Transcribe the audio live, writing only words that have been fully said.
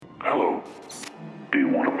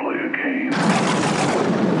shame.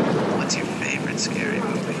 What's your favorite scary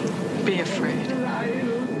movie? Be afraid.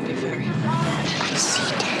 Be very afraid.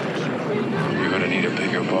 See dead people. You're gonna need a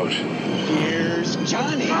bigger boat. Here's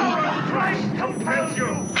Johnny. The power of Christ compels you!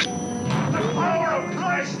 The power of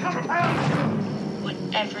Christ compels you!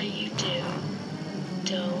 Whatever you do,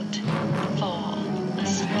 don't fall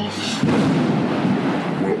asleep.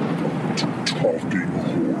 Welcome to Talking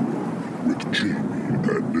Horror with Jamie and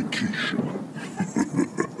Nikisha.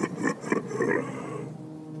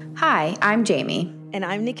 Hi, I'm Jamie. And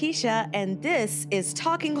I'm Nikisha, and this is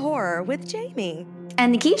Talking Horror with Jamie.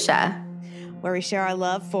 And Nikisha. Where we share our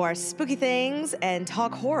love for spooky things and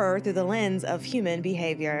talk horror through the lens of human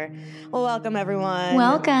behavior. Well, welcome, everyone.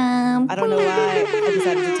 Welcome. I don't know why I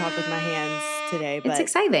decided to talk with my hands today, but it's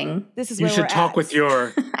exciting. This is You where should we're talk at. with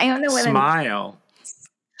your I don't know what smile.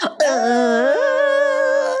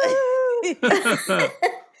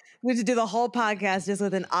 We should do the whole podcast just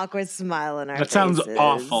with an awkward smile on our That sounds faces.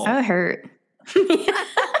 awful. That hurt.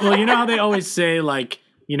 Well, you know how they always say, like,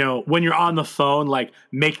 you know, when you're on the phone, like,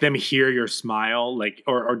 make them hear your smile, like,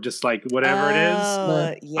 or just like whatever it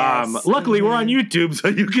is. Yes. Luckily, we're on YouTube, so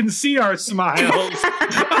you can see our smiles.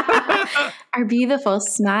 Our beautiful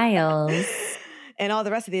smiles. And all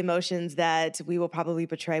the rest of the emotions that we will probably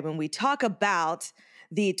portray when we talk about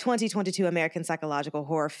the 2022 American psychological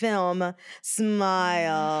horror film,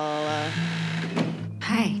 Smile.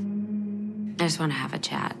 Hi. I just want to have a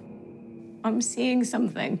chat. I'm seeing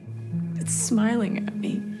something. It's smiling at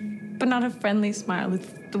me, but not a friendly smile.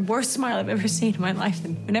 It's the worst smile I've ever seen in my life.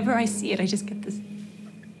 And whenever I see it, I just get this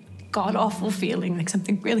god-awful feeling like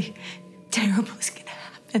something really terrible is going to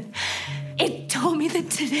happen. It told me that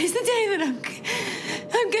today's the day that I'm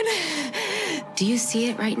gonna... Do you see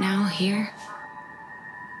it right now here?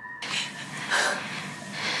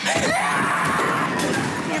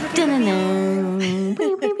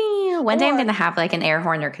 One day I'm going to have like an air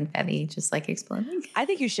horn or confetti just like exploding. I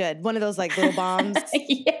think you should. One of those like little bombs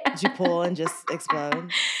that you pull and just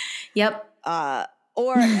explode. Yep.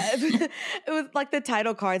 Or it was like the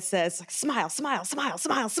title card says, like, smile, smile, smile,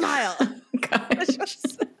 smile, smile.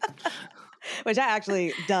 Which I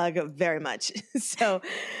actually dug very much. So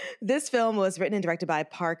this film was written and directed by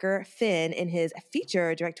Parker Finn in his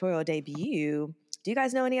feature directorial debut. Do you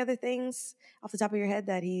guys know any other things off the top of your head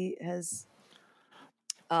that he has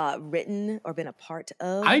written or been a part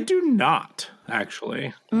of? I do not,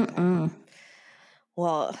 actually.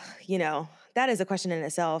 Well, you know, that is a question in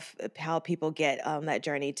itself, how people get that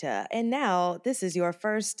journey to. And now this is your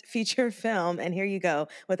first feature film. And here you go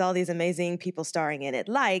with all these amazing people starring in it,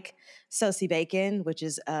 like Sosie Bacon, which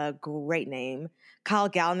is a great name. Kyle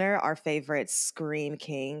Gallner, our favorite Scream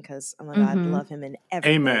King, because, oh my God, love him in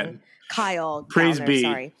everything. Amen. Kyle Praise Gallner, be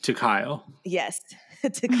sorry. to Kyle. Yes,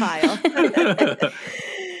 to Kyle.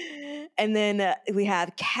 And then we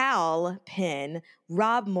have Cal Penn,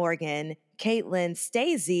 Rob Morgan, Caitlin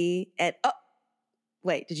Stacey, and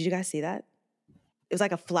wait, did you guys see that? It was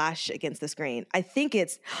like a flash against the screen. I think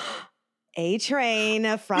it's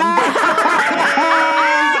A-Train from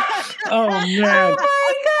Oh, man.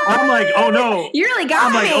 I'm like, oh, no. You really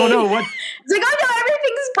got me. I'm like, oh, no, what? It's like, oh, no,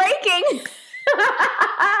 everything's breaking.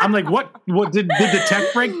 I'm like, what did the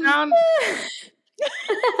tech break down?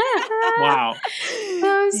 Wow.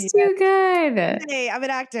 That was too good. Hey, I'm an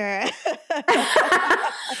actor.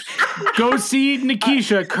 Go see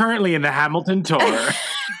Nikisha currently in the Hamilton tour.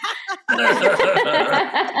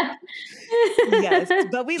 Yes,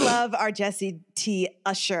 but we love our Jesse T.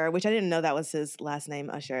 Usher, which I didn't know that was his last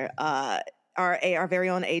name, Usher. Our very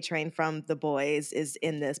own A-Train from The Boys is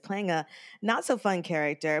in this, playing a not so fun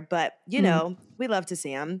character, but you know, we love to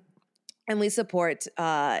see him. And we support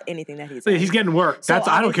anything that he's in. He's getting work. So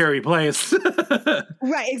I don't care who he plays.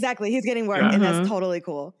 Right, exactly. He's getting work, and that's totally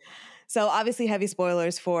cool. So obviously heavy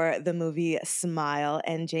spoilers for the movie Smile.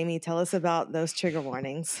 And Jamie, tell us about those trigger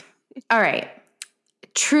warnings. All right.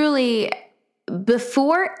 Truly,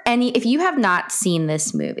 if you have not seen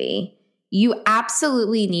this movie, you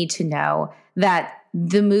absolutely need to know that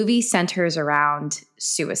the movie centers around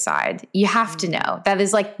suicide. You have to know. That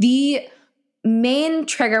is like the main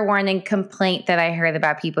trigger warning complaint that I heard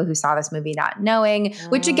about people who saw this movie not knowing,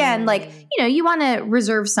 which again, like, you know, you want to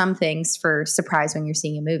reserve some things for surprise when you're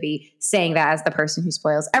seeing a movie, saying that as the person who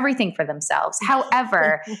spoils everything for themselves.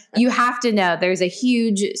 However, you have to know there's a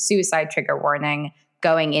huge suicide trigger warning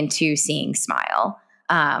going into seeing Smile.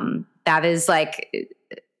 That is like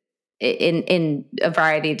in a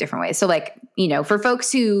variety of different ways. So like, you know, for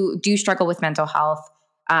folks who do struggle with mental health,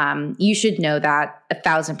 you should know that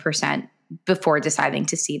 1,000% before deciding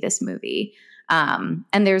to see this movie.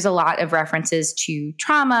 And there's a lot of references to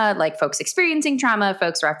trauma, like folks experiencing trauma,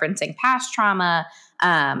 folks referencing past trauma.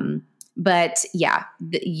 But yeah,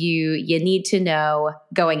 you need to know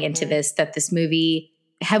going into this that this movie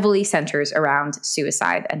heavily centers around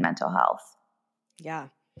suicide and mental health. Yeah.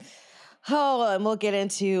 Oh, and we'll get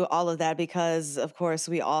into all of that because, of course,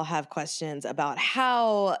 we all have questions about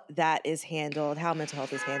how that is handled, how mental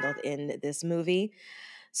health is handled in this movie.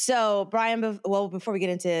 So, Brian, before we get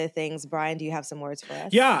into things, Brian, do you have some words for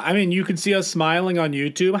us? Yeah, I mean, you can see us smiling on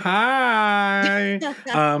YouTube. Hi.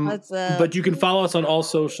 But you can follow us on all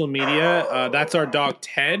social media. That's our dog,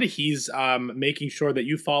 Ted. He's making sure that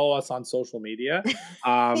you follow us on social media.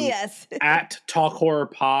 Yes. At Talk Horror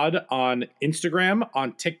Pod on Instagram,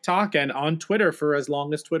 on TikTok, and on Twitter for as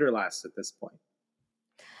long as Twitter lasts at this point.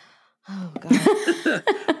 Oh, God.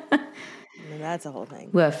 That's a whole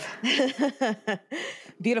thing. Woof.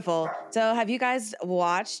 Beautiful. So have you guys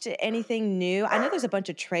watched anything new? I know there's a bunch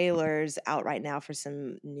of trailers out right now for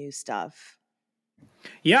some new stuff.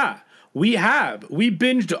 Yeah, we have. We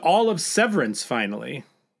binged all of Severance finally.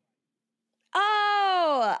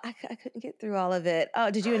 Oh, I couldn't get through all of it.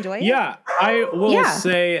 Oh, did you enjoy it? Yeah, I will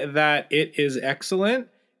say that it is excellent.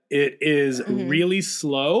 It is really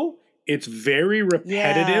slow. It's very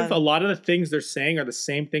repetitive. Yeah. A lot of the things they're saying are the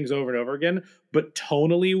same things over and over again, but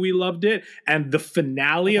tonally we loved it. And the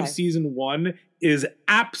finale of season 1 is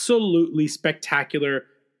absolutely spectacular.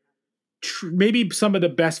 Maybe some of the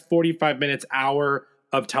best 45 minutes, hour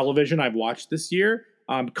of television I've watched this year,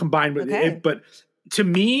 combined with it. But to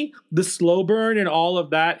me, the slow burn and all of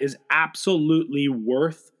that is absolutely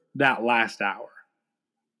worth that last hour.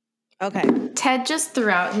 Okay. Ted just threw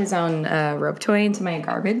out his own rope toy into my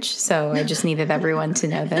garbage, so I just needed everyone to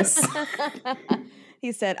know this.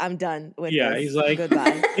 He said, "I'm done with this. Yeah, he's like,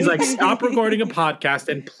 goodbye." He's like, stop recording a podcast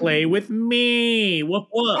and play with me. Whoop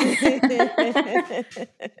whoop. Okay,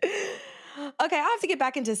 I'll have to get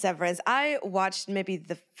back into Severance. I watched maybe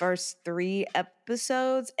the first 3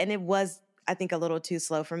 episodes, and it was, I think, a little too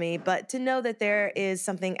slow for me. But to know that there is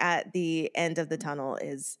something at the end of the tunnel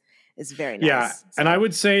is very nice. Yeah, and I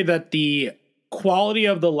would say that the quality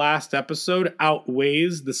of the last episode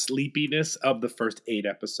outweighs the sleepiness of the first 8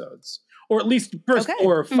 episodes, or at least first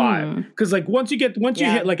 4 or 5. Because like once you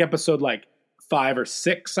hit like episode like 5 or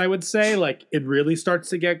 6, I would say like it really starts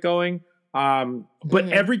to get going. But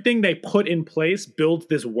everything they put in place builds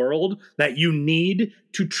this world that you need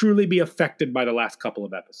to truly be affected by the last couple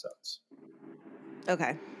of episodes.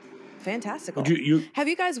 Okay, fantastical. Have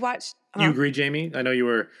you guys watched? You agree, Jamie? I know you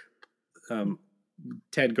were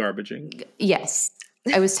Ted garbaging. Yes,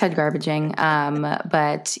 I was Ted garbaging.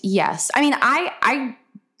 But yes, I mean, I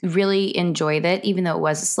really enjoyed it, even though it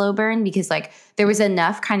was a slow burn, because like there was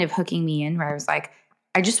enough kind of hooking me in where I was like,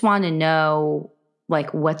 I just want to know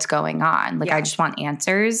like what's going on. Like I just want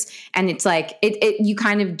answers. And it's like, you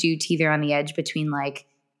kind of do teeter on the edge between like,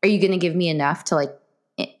 are you going to give me enough to like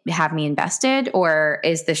have me invested, or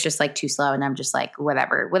is this just like too slow and I'm just like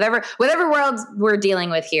whatever world we're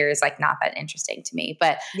dealing with here is like not that interesting to me.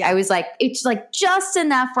 But I was like, it's like just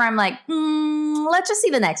enough where I'm like, let's just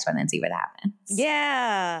see the next one and see what happens.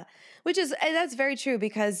 Yeah, that's very true,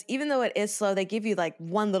 because even though it is slow, they give you like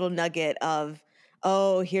one little nugget of,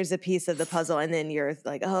 oh, here's a piece of the puzzle, and then you're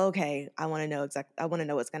like, oh, okay, I want to know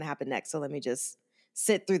what's going to happen next, so let me just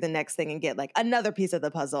sit through the next thing and get like another piece of the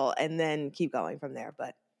puzzle and then keep going from there.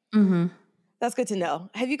 But that's good to know.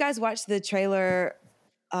 Have you guys watched the trailer?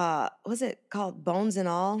 Was it called Bones and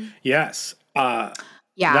All? Yes. Yeah.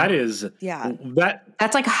 That is. Yeah.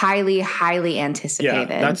 That's like highly, highly anticipated.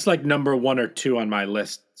 Yeah, that's like number 1 or 2 on my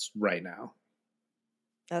list right now.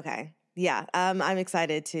 Okay. Yeah. I'm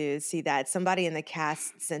excited to see that. Somebody in the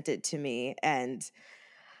cast sent it to me, and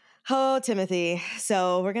Timothy.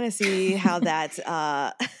 So we're gonna see how that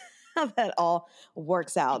how that all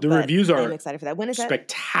works out. The reviews are I'm excited for that. When is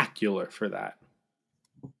spectacular for that.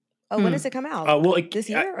 Oh, when does it come out? This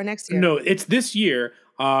year or next year? No, it's this year.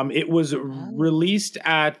 It was released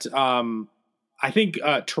at I think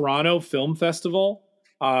Toronto Film Festival,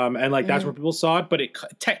 and like that's where people saw it. But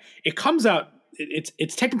it comes out.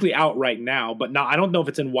 It's technically out right now, but I don't know if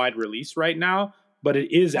it's in wide release right now. But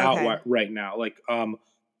it is out right now. Like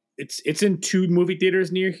it's in 2 movie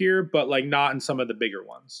theaters near here, but like not in some of the bigger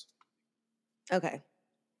ones. Okay,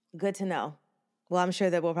 good to know. Well, I'm sure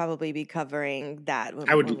that we'll probably be covering that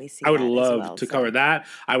when we see. I would love to cover that.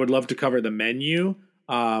 I would love to cover The Menu.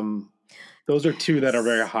 Those are 2 that are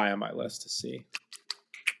very high on my list to see.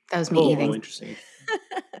 That was me eating. Interesting.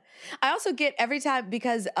 I also get every time,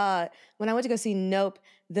 because when I went to go see Nope,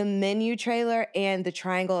 the Menu trailer and the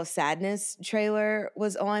Triangle of Sadness trailer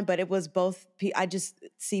was on, but it was both. I just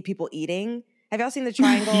see people eating, Have y'all seen the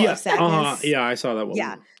Triangle of Sadness? Yeah, I saw that one.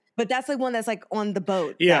 Yeah. But that's the one that's like on the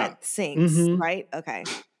boat Yeah. that sinks, right? Okay.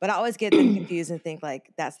 But I always get them confused and think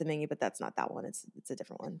like that's the menu, but that's not that one. It's a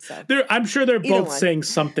different one. So I'm sure they're Either both one. saying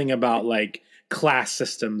something about like class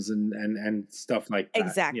systems and stuff like that.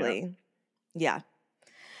 Exactly. Yeah.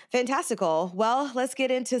 Fantastical. Well, let's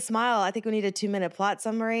get into Smile. I think we need a 2-minute plot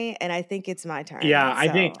summary, and I think it's my turn. Yeah, I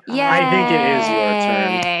So, think it is your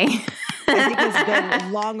turn. I think it's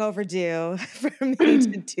been long overdue for me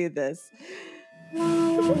to do this.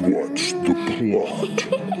 What's the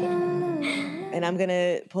plot? And I'm going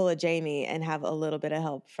to pull a Jamie and have a little bit of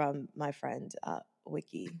help from my friend,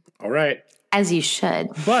 Wiki. All right. As you should.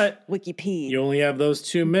 But Wiki P. you only have those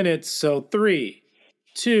 2 minutes, so 3,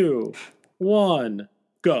 2, 1,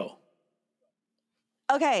 go.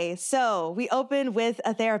 Okay, so we open with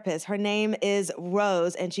a therapist. Her name is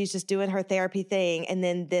Rose, and she's just doing her therapy thing. And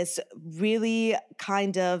then this really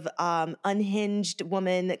kind of unhinged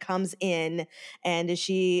woman comes in, and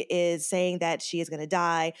she is saying that she is going to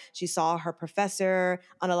die. She saw her professor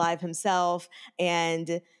unalive himself,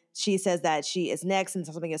 and she says that she is next and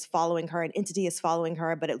something is following her, an entity is following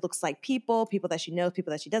her, but it looks like people that she knows,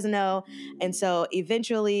 people that she doesn't know. And so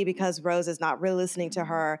eventually, because Rose is not really listening to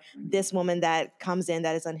her, this woman that comes in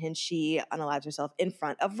that is unhinged, she unalives herself in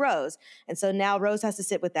front of Rose. And so now Rose has to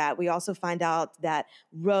sit with that. We also find out that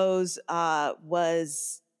Rose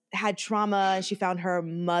had trauma, and she found her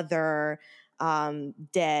mother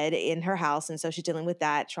dead in her house. And so she's dealing with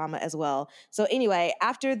that trauma as well. So anyway,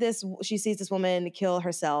 after this, she sees this woman kill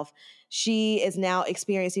herself. She is now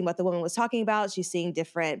experiencing what the woman was talking about. She's seeing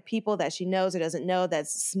different people that she knows or doesn't know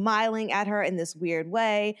that's smiling at her in this weird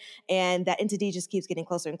way. And that entity just keeps getting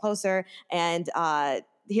closer and closer. And,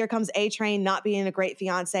 here comes A-Train not being a great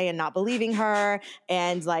fiance and not believing her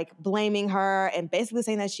and like blaming her and basically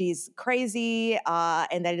saying that she's crazy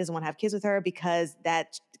and that he doesn't want to have kids with her because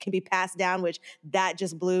that can be passed down, which that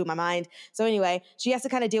just blew my mind. So anyway, she has to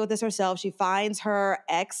kind of deal with this herself. She finds her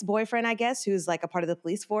ex-boyfriend, I guess, who's like a part of the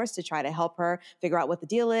police force to try to help her figure out what the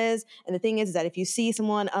deal is. And the thing is that if you see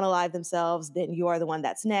someone unalive themselves, then you are the one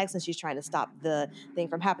that's next. And she's trying to stop the thing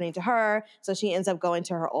from happening to her. So she ends up going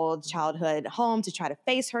to her old childhood home to try to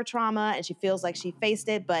face her trauma. And she feels like she faced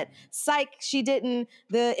it, but psych, she didn't.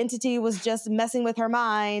 The entity was just messing with her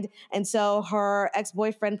mind. And so her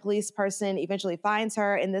ex-boyfriend police person eventually finds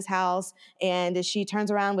her in this house, and she turns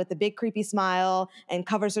around with a big creepy smile and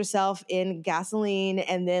covers herself in gasoline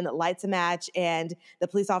and then lights a match, and the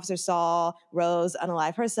police officer saw Rose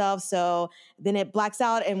unalive herself. So then it blacks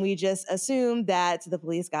out and we just assume that the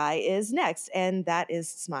police guy is next, and that is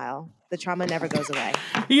Smile. The trauma never goes away.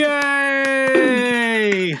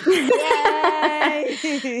 Yay! Yay!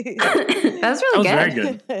 That was really Very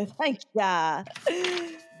good. Thank ya.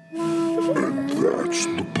 And that's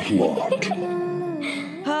the plot.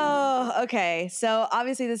 Oh, okay. So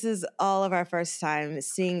obviously this is all of our first time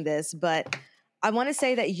seeing this, but I want to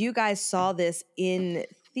say that you guys saw this in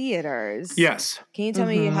theaters. Yes. Can you tell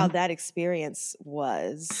me how that experience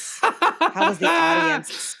was? How was the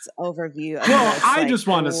audience overview of Well, this? I just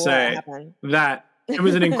want to say that it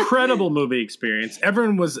was an incredible movie experience.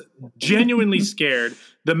 Everyone was genuinely scared.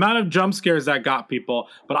 The amount of jump scares that got people.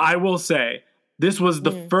 But I will say, this was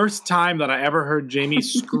the first time that I ever heard Jamie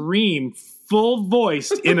scream full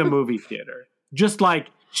voiced in a movie theater. Just like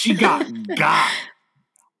she got.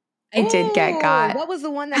 I did get got. What was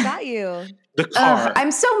the one that got you? The car.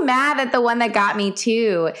 I'm so mad at the one that got me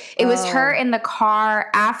too. It was her in the car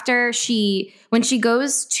after when she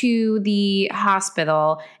goes to the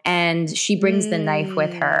hospital and she brings the knife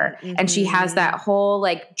with her and she has that whole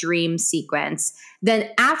like dream sequence. Then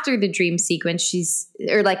after the dream sequence,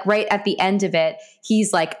 right at the end of it,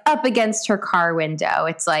 he's like up against her car window.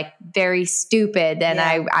 It's like very stupid. And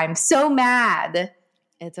I'm so mad.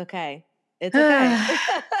 It's okay. It's okay.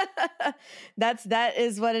 That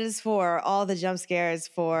is what it is for. All the jump scares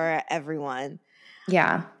for everyone.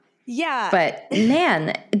 Yeah. Yeah. But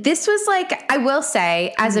man, this was like, I will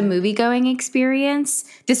say, as a movie going experience,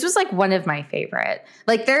 this was like one of my favorite.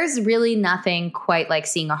 Like there's really nothing quite like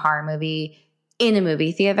seeing a horror movie in a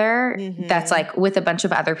movie theater that's like with a bunch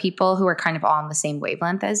of other people who are kind of all on the same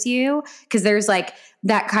wavelength as you. Because there's like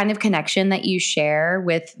that kind of connection that you share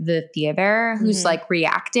with the theater who's like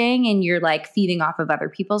reacting and you're like feeding off of other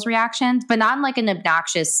people's reactions, but not in like an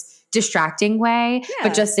obnoxious, distracting way,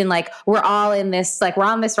 but just in like, we're on this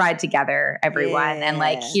ride together, everyone. And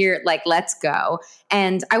like here, like, let's go.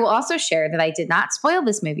 And I will also share that I did not spoil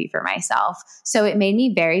this movie for myself. So it made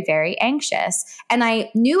me very, very anxious. And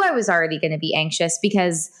I knew I was already going to be anxious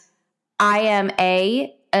because I am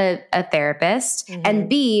a therapist, and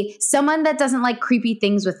B, someone that doesn't like creepy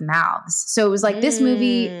things with mouths. So it was like this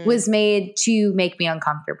movie was made to make me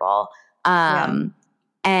uncomfortable.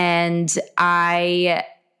 And I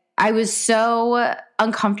was so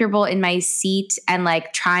uncomfortable in my seat and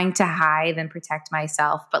like trying to hide and protect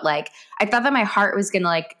myself. But like, I thought that my heart was going to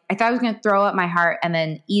I thought I was going to throw up my heart and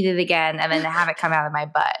then eat it again and then have it come out of my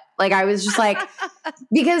butt. Like I was just like,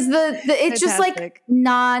 because it's just like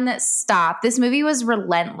nonstop. This movie was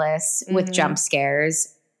relentless with jump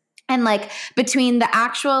scares. And like between the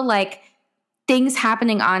actual like things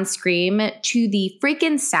happening on screen to the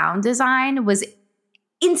freaking sound design was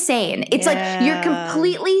insane. It's like you're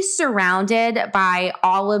completely surrounded by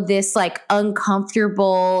all of this like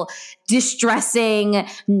uncomfortable, distressing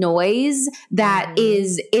noise that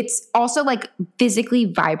it's also like physically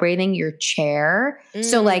vibrating your chair.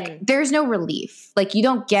 So like there's no relief. Like you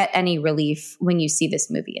don't get any relief when you see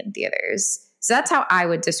this movie in theaters. So that's how I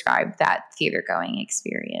would describe that theater going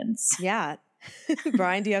experience. Yeah.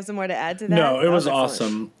 Brian, do you have some more to add to that? No, it was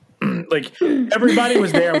awesome. Like everybody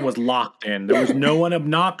was there and was locked in. There was no one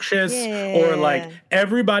obnoxious or like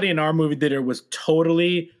everybody in our movie theater was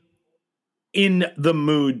totally in the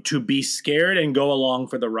mood to be scared and go along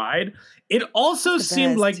for the ride. It also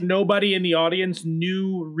seemed like nobody in the audience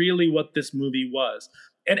knew really what this movie was.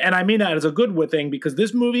 And I mean that as a good thing because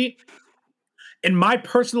this movie, in my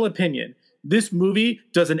personal opinion, this movie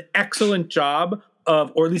does an excellent job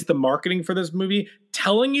of, or at least the marketing for this movie,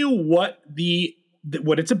 telling you what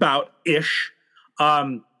it's about ish,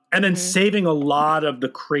 and then saving a lot of the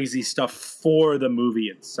crazy stuff for the movie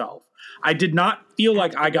itself. I did not feel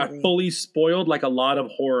like I got fully spoiled like a lot of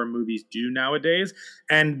horror movies do nowadays,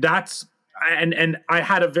 and that's and I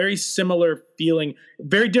had a very similar feeling,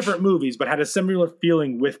 very different movies, but had a similar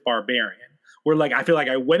feeling with Barbarian, where like I feel like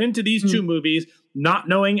I went into these two movies not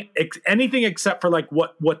knowing anything except for like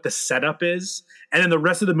what the setup is, and then the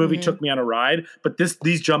rest of the movie took me on a ride. But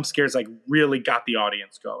these jump scares like really got the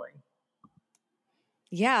audience going.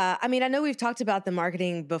 Yeah, I mean, I know we've talked about the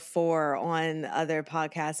marketing before on other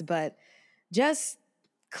podcasts, but just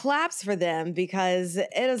claps for them because it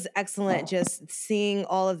is excellent just seeing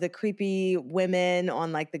all of the creepy women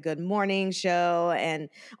on like the Good Morning show and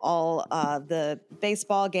all the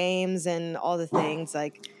baseball games and all the things.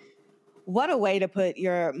 Like, what a way to put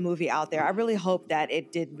your movie out there. I really hope that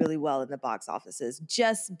it did really well in the box offices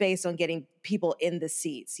just based on getting people in the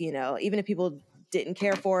seats, you know, even if people didn't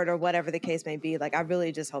care for it or whatever the case may be. Like, I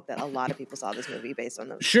really just hope that a lot of people saw this movie based on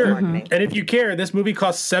the marketing. And if you care, this movie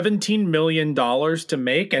cost $17 million to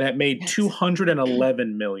make, and it made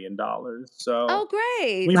 $211 million. So, oh,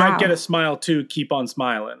 great. We might get a smile too. Keep on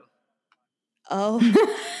smiling. Oh,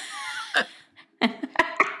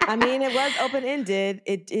 I mean, it was open-ended.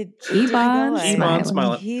 It keep on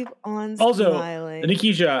smiling. Keep on also, smiling.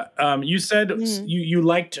 Nikisha, you said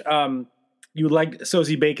you liked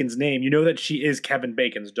Sosie Bacon's name. You know that she is Kevin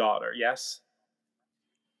Bacon's daughter, yes?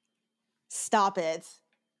 Stop it.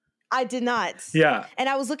 I did not. Yeah. And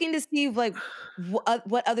I was looking to see like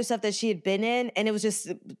what other stuff that she had been in, and it was just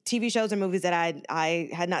TV shows or movies that I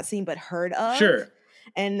had not seen but heard of. Sure.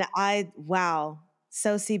 And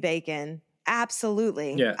Sosie Bacon.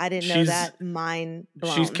 Absolutely. Yeah. I didn't know that. Mind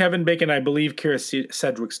blown. She's Kevin Bacon, I believe, Kira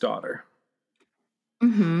Sedgwick's daughter.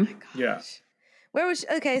 Mm-hmm. Oh my gosh. Yeah. Where was she?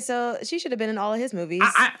 Okay, so she should have been in all of his movies.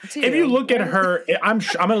 Too. If you look at her, I'm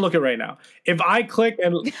going to look at it right now. If I click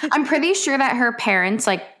and I'm pretty sure that her parents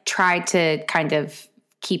like tried to kind of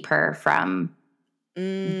keep her from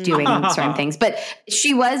doing certain things, but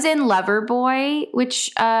she was in Loverboy,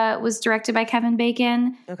 which was directed by Kevin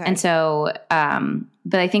Bacon. Okay. And so,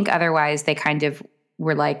 but I think otherwise they kind of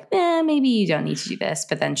were like, maybe you don't need to do this.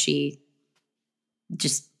 But then she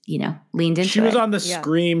just, leaned into it. She was on the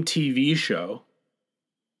Scream TV show.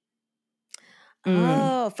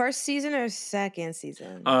 Oh, first season or second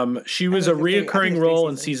season? She was a reoccurring role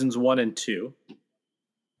in seasons 1 and 2.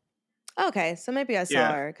 Okay, so maybe I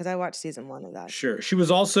saw her because I watched season 1 of that. Sure. She was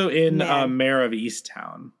also in Mare of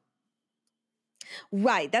Easttown.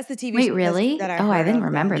 Right, that's the TV show. Wait, really? That I didn't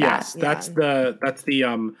remember that. Yes, that's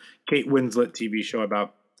the Kate Winslet TV show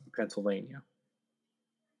about Pennsylvania.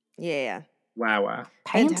 Yeah. Wow.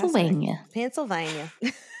 Pennsylvania. Yes. All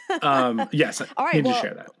right. Need to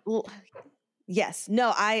share that. Yes.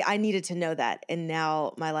 No, I needed to know that. And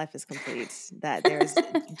now my life is complete. That there's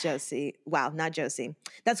Josie. Wow, not Josie.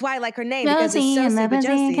 That's why I like her name. Josie because it's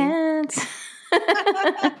Josie and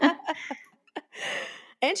Josie.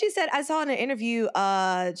 And she said, I saw in an interview,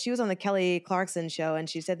 she was on the Kelly Clarkson show, and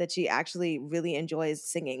she said that she actually really enjoys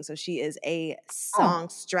singing. So she is a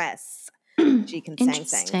songstress. She can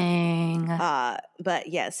Interesting. But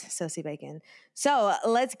yes, Sosie Bacon. So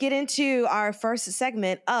let's get into our first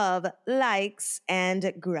segment of likes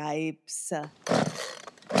and gripes. And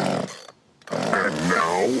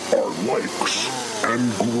now our likes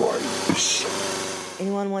and gripes.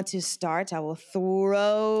 Anyone want to start? I will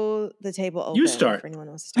throw the table open. You start. For anyone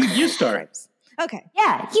who wants to start. You start. Gripes. Okay.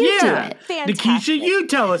 Yeah, you do it. Fantastic. Nikisha, you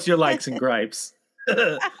tell us your likes and gripes.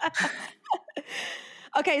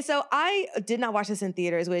 Okay, so I did not watch this in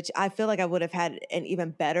theaters, which I feel like I would have had an even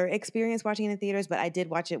better experience watching it in theaters, but I did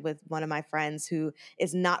watch it with one of my friends who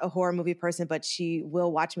is not a horror movie person, but she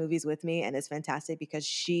will watch movies with me, and it's fantastic because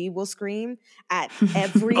she will scream at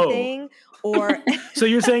everything. Or So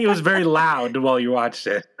you're saying it was very loud while you watched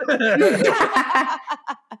it.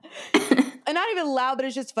 And not even loud, but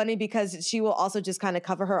it's just funny because she will also just kind of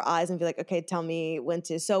cover her eyes and be like, okay, tell me when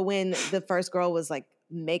to. So when the first girl was like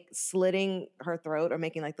slitting her throat or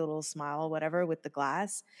making like the little smile or whatever with the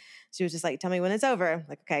glass, she was just like, tell me when it's over. I'm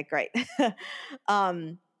like, okay, great.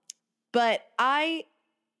 But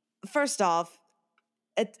first off,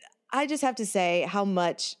 I just have to say how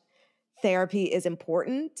much therapy is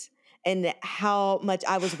important and how much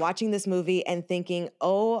I was watching this movie and thinking,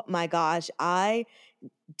 oh my gosh, I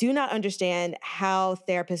do not understand how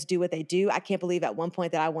therapists do what they do. I can't believe at one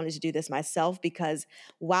point that I wanted to do this myself because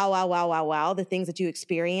wow, the things that you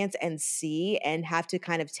experience and see and have to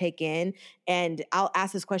kind of take in. And I'll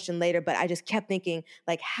ask this question later, but I just kept thinking,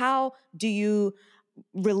 like, how do you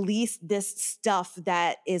release this stuff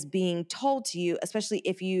that is being told to you, especially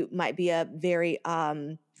if you might be a very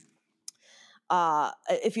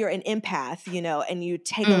if you're an empath, you know, and you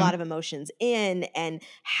take a lot of emotions in, and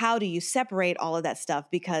how do you separate all of that stuff?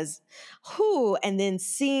 Because and then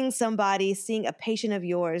seeing a patient of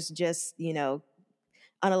yours just, you know,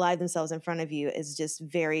 unalive themselves in front of you is just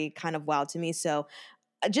very kind of wild to me. So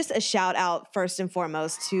just a shout out first and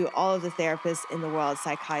foremost to all of the therapists in the world,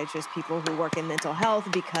 psychiatrists, people who work in mental health,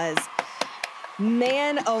 because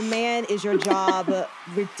man, oh man, is your job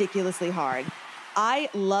ridiculously hard. I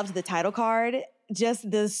loved the title card,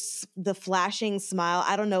 just the flashing smile.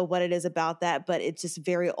 I don't know what it is about that, but it's just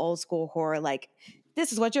very old school horror. Like,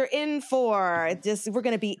 this is what you're in for. We're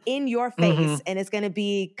going to be in your face, and it's going to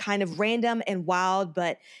be kind of random and wild,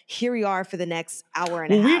 but here we are for the next hour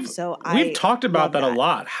and a half. So we've talked about that a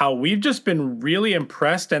lot, how we've just been really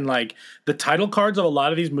impressed, and like the title cards of a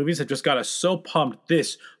lot of these movies have just got us so pumped.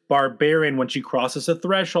 This barbarian, when she crosses a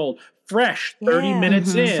threshold, fresh, 30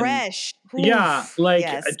 minutes in. Fresh. Oof. Yeah, like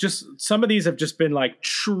just some of these have just been like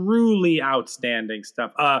truly outstanding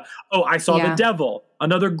stuff. I Saw the Devil,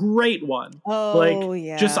 another great one.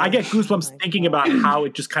 Just I get goosebumps thinking about how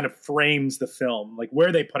it just kind of frames the film, like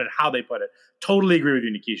where they put it, how they put it. Totally agree with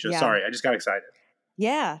you, Nikisha. Sorry, I just got excited.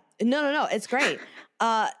 Yeah, no, it's great.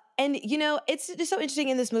 And you know, it's just so interesting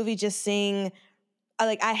in this movie just seeing.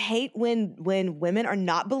 Like, I hate when women are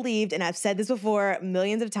not believed, and I've said this before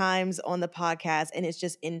millions of times on the podcast, and it's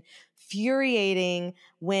just infuriating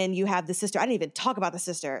when you have the sister. I didn't even talk about the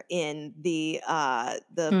sister in the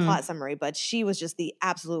plot summary, but she was just the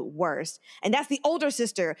absolute worst. And that's the older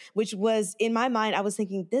sister, which was, in my mind, I was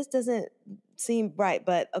thinking, this doesn't seem right,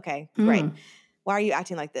 but okay, great. Why are you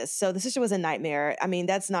acting like this? So the sister was a nightmare. I mean,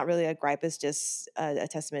 that's not really a gripe. It's just a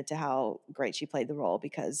testament to how great she played the role,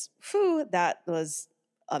 because that was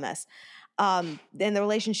a mess. Then the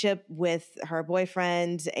relationship with her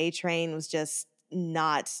boyfriend, A-Train, was just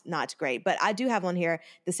not great. But I do have on here,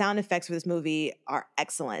 the sound effects for this movie are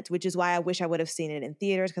excellent, which is why I wish I would have seen it in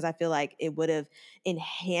theaters, because I feel like it would have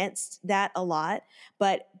enhanced that a lot.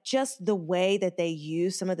 But just the way that they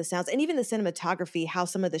use some of the sounds, and even the cinematography, how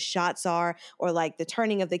some of the shots are, or like the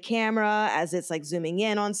turning of the camera as it's like zooming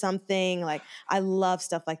in on something, like I love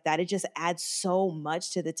stuff like that. It just adds so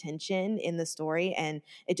much to the tension in the story, and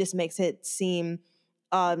it just makes it seem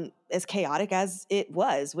as chaotic as it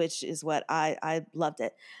was, which is what I loved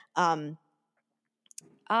it.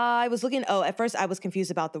 I was looking, at first I was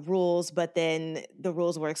confused about the rules, but then the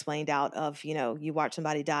rules were explained out of, you know, you watch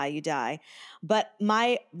somebody die, you die. But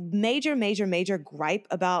my major gripe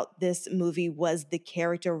about this movie was the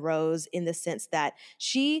character Rose, in the sense that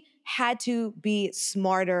she had to be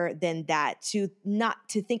smarter than that, to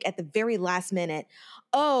think at the very last minute,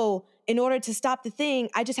 in order to stop the thing,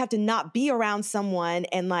 I just have to not be around someone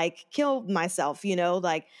and like kill myself, you know,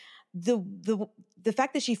 like the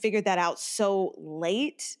fact that she figured that out so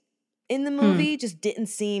late in the movie just didn't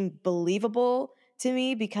seem believable to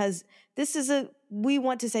me, because we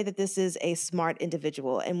want to say that this is a smart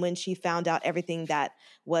individual. And when she found out everything that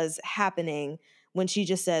was happening, when she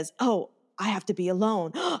just says, I have to be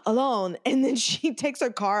alone, alone. And then she takes her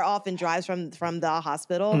car off and drives from the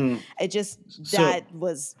hospital. That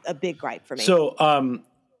was a big gripe for me. So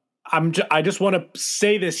I just want to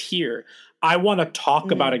say this here. I want to talk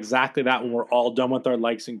about exactly that when we're all done with our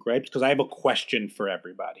likes and gripes, because I have a question for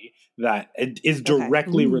everybody that is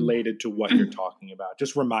directly related to what you're talking about.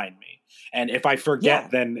 Just remind me. And if I forget,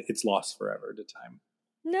 then it's lost forever to time.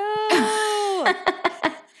 No.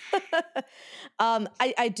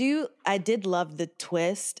 I did love the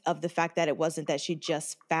twist of the fact that it wasn't that she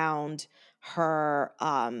just found her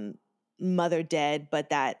mother dead, but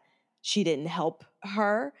that she didn't help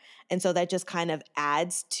her. And so that just kind of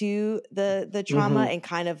adds to the trauma and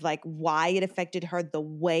kind of like why it affected her the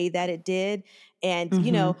way that it did. And,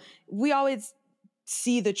 you know, we always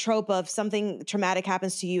see the trope of something traumatic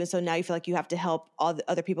happens to you, and so now you feel like you have to help all the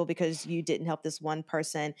other people because you didn't help this one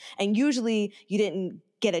person. And usually you didn't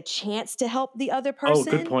get a chance to help the other person.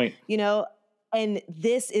 Oh, good point. You know, and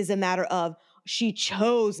this is a matter of she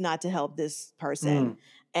chose not to help this person.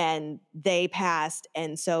 And they passed.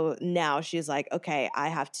 And so now she's like, okay, I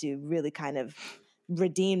have to really kind of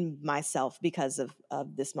redeem myself because of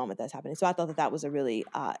this moment that's happening. So I thought that was a really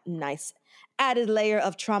nice added layer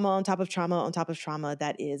of trauma on top of trauma on top of trauma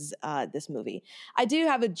that is this movie. I do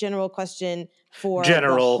have a general question for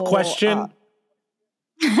general question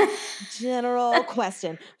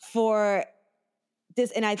for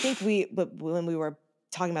this. And I think when we were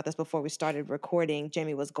talking about this before we started recording,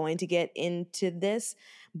 Jamie was going to get into this,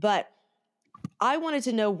 but I wanted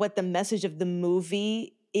to know what the message of the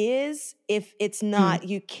movie is if it's not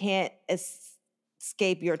you can't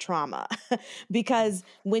escape your trauma. Because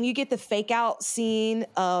when you get the fake out scene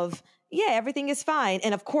of everything is fine,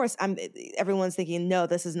 and of course everyone's thinking, no,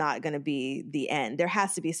 this is not going to be the end. There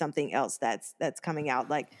has to be something else that's coming out.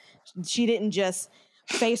 Like she didn't just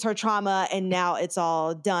face her trauma and now it's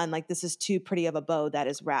all done. Like this is too pretty of a bow that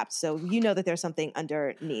is wrapped. So you know that there's something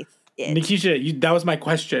underneath it. Nikisha, that was my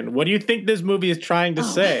question. What do you think this movie is trying to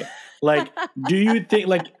say? Like, do you think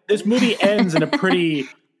like this movie ends in a pretty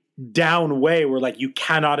down way where like you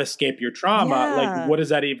cannot escape your trauma? Yeah. Like, what does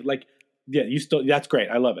that even like? Yeah, you still. That's great.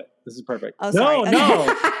 I love it. This is perfect. Oh, sorry.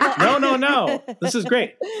 No. This is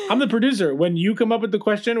great. I'm the producer. When you come up with the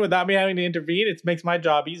question without me having to intervene, it makes my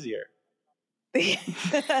job easier. So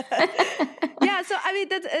I mean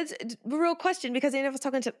it's a real question, because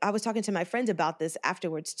I was talking to my friend about this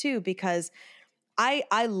afterwards too, because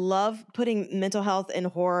I love putting mental health and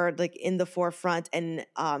horror like in the forefront, and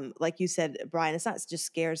like you said, Brian, it's not just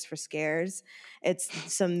scares for scares,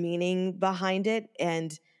 it's some meaning behind it.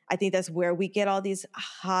 And I think that's where we get all these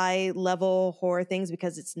high level horror things,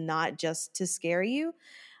 because it's not just to scare you.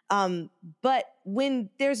 But when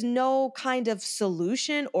there's no kind of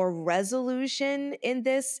solution or resolution in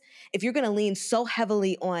this, if you're going to lean so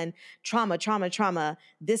heavily on trauma,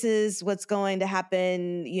 this is what's going to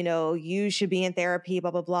happen, you know, you should be in therapy,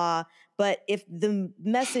 blah, blah, blah. But if the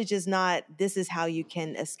message is not, this is how you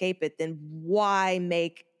can escape it, then why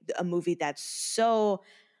make a movie that's so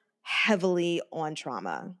heavily on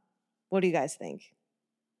trauma? What do you guys think?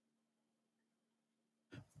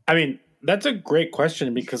 I mean, that's a great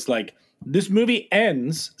question, because like this movie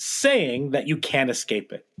ends saying that you can't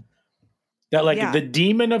escape it. That like the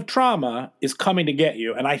demon of trauma is coming to get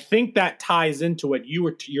you. And I think that ties into what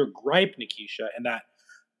your gripe, Nikisha, and that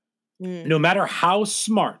no matter how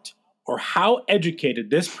smart or how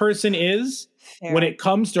educated this person is, when it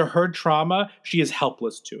comes to her trauma, she is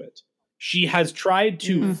helpless to it. She has tried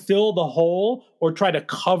to fill the hole or try to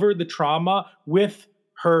cover the trauma with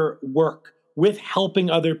her work, with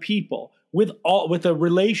helping other people, with a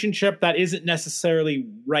relationship that isn't necessarily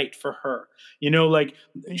right for her. You know, like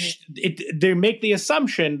they make the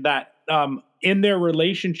assumption that in their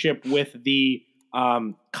relationship with the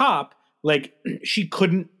cop, like she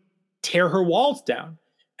couldn't tear her walls down,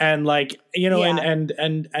 and like, you know,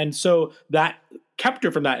 and so that kept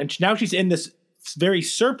her from that. And now she's in this very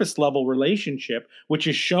surface level relationship, which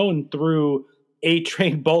is shown through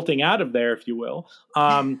A-Train bolting out of there, if you will.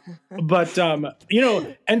 But, you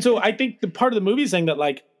know, and so I think the part of the movie is saying that,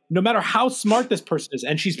 like, no matter how smart this person is,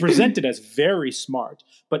 and she's presented as very smart,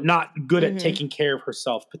 but not good at taking care of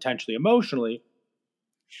herself, potentially emotionally,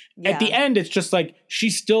 at the end, it's just like,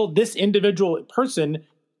 she's still this individual person.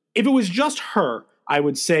 If it was just her, I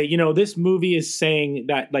would say, you know, this movie is saying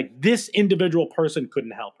that, like, this individual person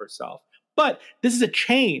couldn't help herself. But this is a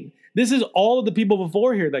chain. This is all of the people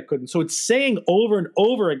before here that couldn't. So it's saying over and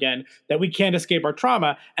over again that we can't escape our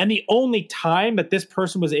trauma. And the only time that this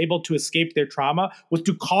person was able to escape their trauma was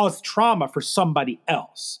to cause trauma for somebody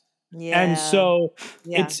else. Yeah. And so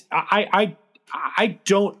it's, I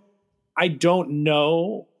don't I don't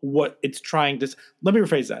know what it's trying to. Let me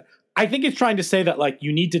rephrase that. I think it's trying to say that like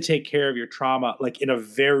you need to take care of your trauma like in a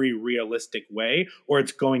very realistic way, or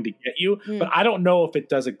it's going to get you. But I don't know if it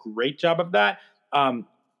does a great job of that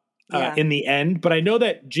in the end. But I know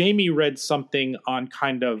that Jamie read something on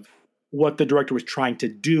kind of what the director was trying to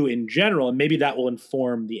do in general, and maybe that will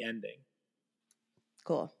inform the ending.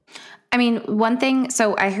 Cool. I mean, one thing,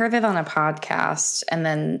 so I heard it on a podcast, and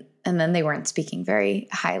then they weren't speaking very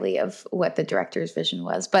highly of what the director's vision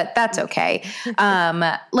was, but that's okay.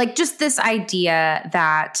 Like just this idea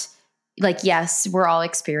that like, yes, we're all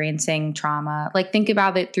experiencing trauma. Like think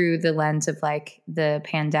about it through the lens of like the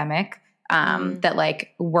pandemic, that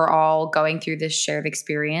like we're all going through this shared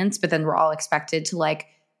experience, but then we're all expected to like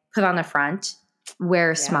put on a front,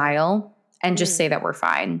 wear a smile, and just say that we're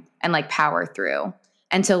fine and like power through.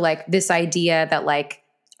 And so like this idea that like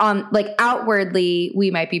on like outwardly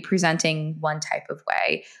we might be presenting one type of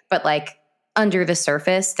way, but like under the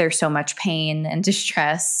surface there's so much pain and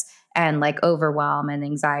distress and like overwhelm and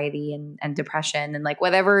anxiety and depression, and like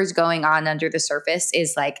whatever is going on under the surface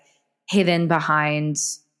is like hidden behind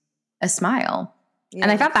a smile. Yeah.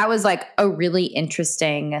 And I thought that was like a really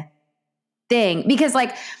interesting thing because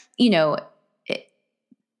like, you know,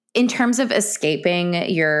 in terms of escaping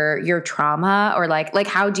your trauma or like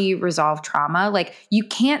how do you resolve trauma? Like you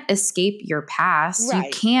can't escape your past.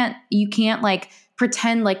 Right. You can't like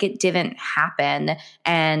pretend like it didn't happen.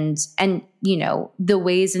 And you know, the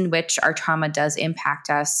ways in which our trauma does impact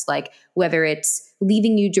us, like whether it's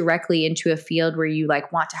leading you directly into a field where you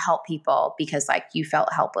like want to help people because like you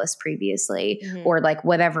felt helpless previously, or like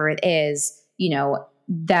whatever it is, you know,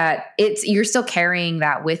 that you're still carrying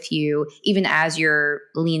that with you even as you're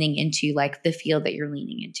leaning into like the field that you're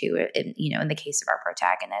leaning into, you know, in the case of our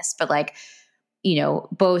protagonist. But like, you know,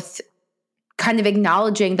 both kind of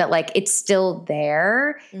acknowledging that like it's still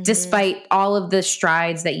there despite all of the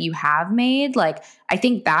strides that you have made. Like I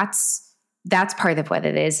think that's part of what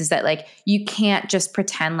it is that like you can't just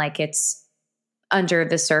pretend like it's under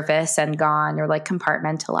the surface and gone or like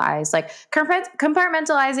compartmentalized. Like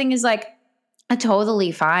compartmentalizing is like a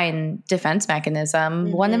totally fine defense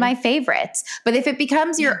mechanism, one of my favorites. But if it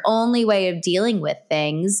becomes your only way of dealing with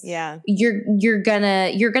things, you're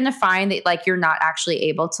gonna find that like you're not actually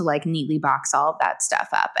able to like neatly box all of that stuff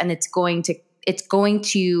up, and it's going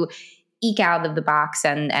to eke out of the box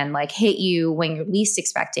and like hit you when you're least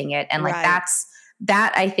expecting it. And like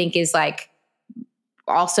that I think is like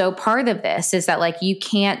also part of this is that like you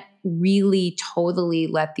can't really totally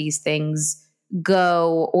let these things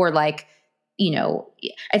go, or like, you know,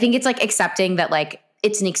 I think it's like accepting that like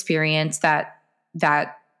it's an experience that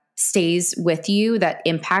stays with you, that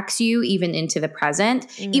impacts you even into the present,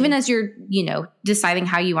 even as you're, you know, deciding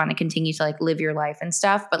how you want to continue to like live your life and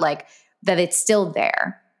stuff, but like that it's still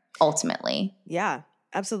there ultimately. Yeah,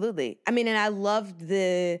 absolutely. I mean, and I loved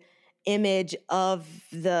the image of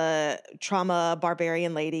the trauma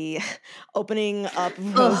barbarian lady opening up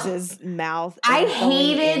Rose's mouth. I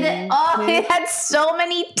hated it. It had so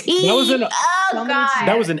many teeth.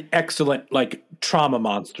 That was an excellent like trauma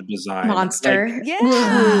monster design. Like,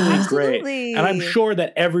 really great. And I'm sure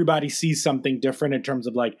that everybody sees something different in terms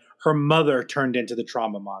of like her mother turned into the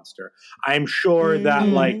trauma monster. I'm sure that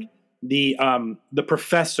like the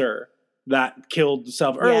professor that killed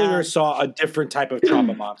self earlier saw a different type of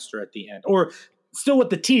trauma monster at the end, or still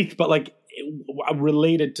with the teeth, but like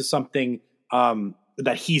related to something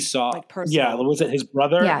that he saw. Like yeah, was it his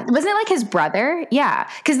brother? Yeah, wasn't it like his brother? Yeah,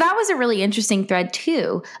 because that was a really interesting thread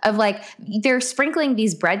too. Of like they're sprinkling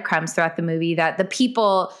these breadcrumbs throughout the movie that the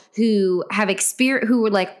people who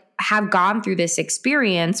have gone through this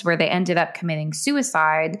experience where they ended up committing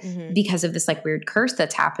suicide because of this like weird curse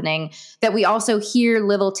that's happening, that we also hear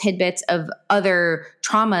little tidbits of other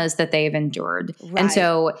traumas that they've endured. Right. And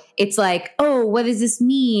so it's like, oh, what does this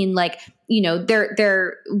mean? Like, you know,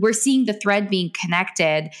 we're seeing the thread being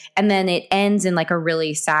connected, and then it ends in like a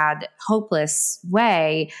really sad, hopeless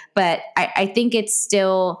way. But I think it's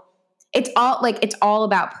all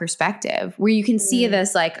about perspective, where you can see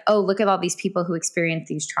this like, oh, look at all these people who experienced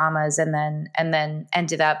these traumas and then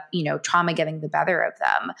ended up, you know, trauma getting the better of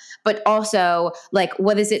them. But also like,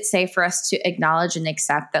 what does it say for us to acknowledge and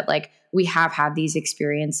accept that like we have had these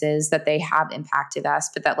experiences, that they have impacted us,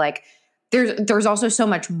 but that like there's also so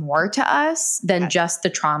much more to us than just the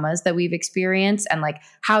traumas that we've experienced. And like,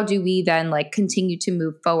 how do we then like continue to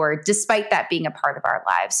move forward despite that being a part of our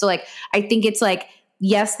lives? So like, I think it's like,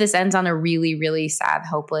 yes, this ends on a really, really sad,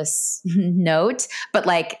 hopeless note, but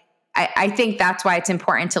like I think that's why it's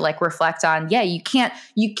important to like reflect on, you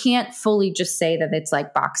can't fully just say that it's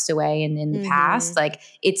like boxed away and in the past. Like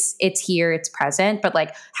it's here, it's present, but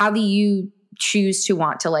like how do you choose to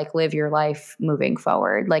want to like live your life moving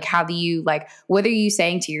forward? Like how do you like, what are you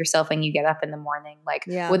saying to yourself when you get up in the morning? Like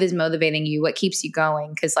what is motivating you? What keeps you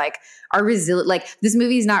going? Because like like this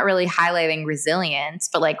movie is not really highlighting resilience,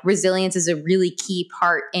 but like resilience is a really key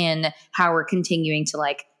part in how we're continuing to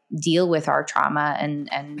like deal with our trauma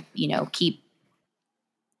and you know keep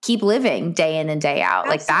living day in and day out.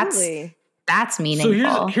 Absolutely. Like that's meaningful.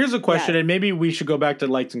 So here's a question, and maybe we should go back to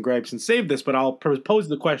Lights and Gripes and save this, but I'll propose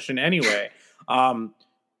the question anyway. A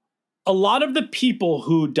lot of the people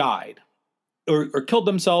who died or killed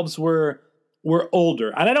themselves were older,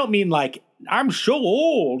 and I don't mean like I'm so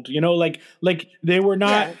old, you know, like they were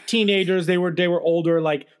not teenagers. They were older,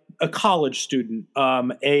 like a college student,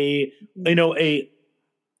 a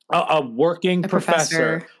working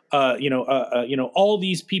professor, all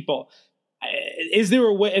these people. Is there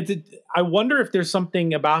a way? I wonder if there's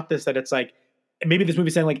something about this that it's like maybe this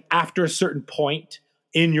movie's saying like after a certain point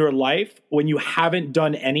in your life when you haven't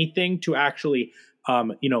done anything to actually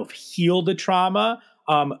heal the trauma,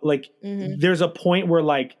 there's a point where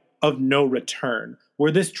like of no return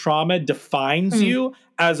where this trauma defines you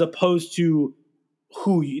as opposed to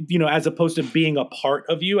who as opposed to being a part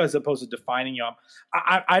of you, as opposed to defining you.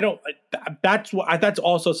 That's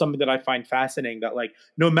also something that I find fascinating, that like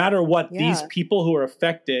no matter what, these people who are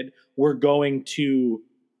affected were going to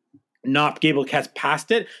not be able to get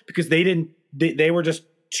past it because they were just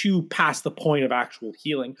too past the point of actual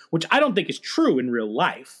healing, which I don't think is true in real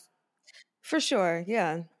life. For sure,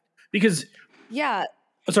 yeah. Because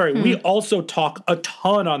we also talk a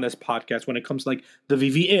ton on this podcast when it comes to like the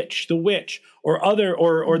VVitch, the Witch, or other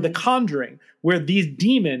or The Conjuring, where these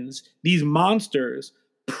demons, these monsters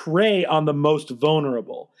prey on the most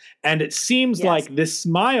vulnerable. And it seems like this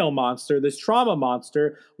smile monster, this trauma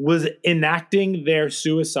monster, was enacting their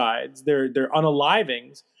suicides, their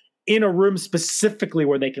unalivings in a room specifically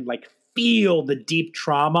where they could like feel the deep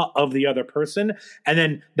trauma of the other person. And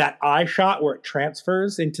then that eye shot where it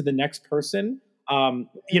transfers into the next person,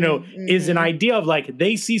 is an idea of like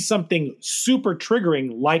they see something super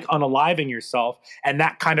triggering like unaliving yourself, and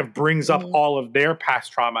that kind of brings up all of their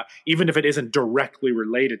past trauma, even if it isn't directly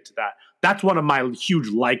related to that. That's one of my huge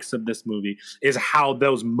likes of this movie, is how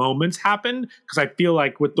those moments happen, because I feel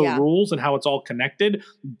like with the rules and how it's all connected,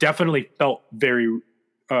 definitely felt very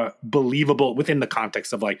believable within the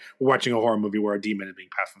context of like watching a horror movie where a demon is being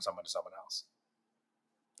passed from someone to someone else.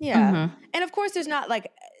 Yeah. And of course there's not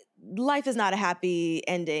like, life is not a happy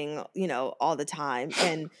ending, all the time.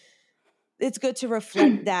 And it's good to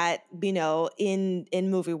reflect that, in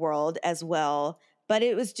movie world as well. But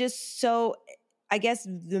it was just so, I guess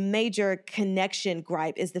the major connection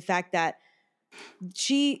gripe is the fact that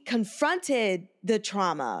she confronted the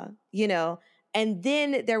trauma, and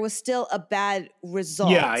then there was still a bad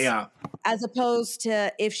result. Yeah. As opposed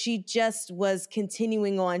to if she just was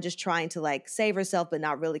continuing on just trying to like save herself, but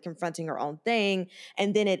not really confronting her own thing.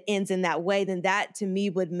 And then it ends in that way, then that to me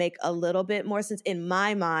would make a little bit more sense in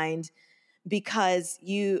my mind, because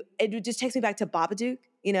it just takes me back to Babadook,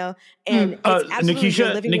 and it's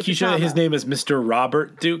absolutely Nikisha, his name is Mr.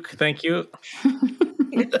 Robert Duke. Thank you.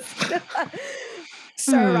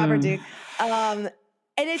 Sir Robert Duke.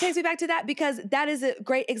 And it takes me back to that because that is a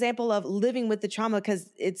great example of living with the trauma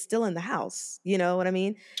because it's still in the house. You know what I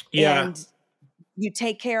mean? Yeah. And you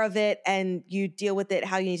take care of it and you deal with it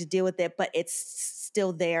how you need to deal with it, but it's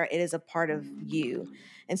still there. It is a part of you.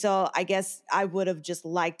 And so I guess I would have just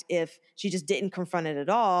liked if she just didn't confront it at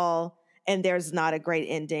all, and there's not a great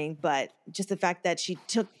ending, but just the fact that she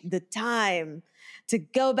took the time to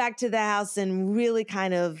go back to the house and really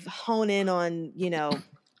kind of hone in on,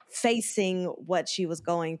 facing what she was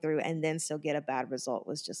going through and then still get a bad result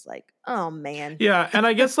was just like, oh man. Yeah. And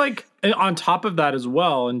I guess like on top of that as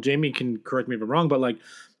well, and Jamie can correct me if I'm wrong, but like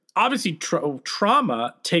obviously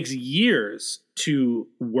trauma takes years to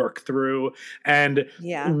work through, and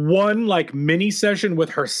one like mini session with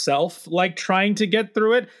herself, like trying to get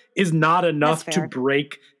through it, is not enough to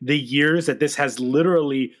break the years that this has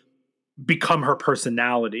literally become her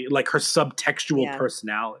personality, like her subtextual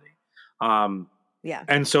personality. Yeah.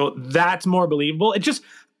 And so that's more believable. It just,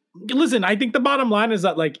 listen, I think the bottom line is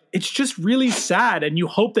that like, it's just really sad, and you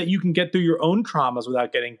hope that you can get through your own traumas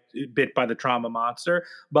without getting bit by the trauma monster.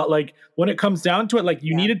 But like, when it comes down to it, like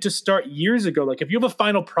you needed to start years ago. Like if you have a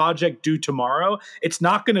final project due tomorrow, it's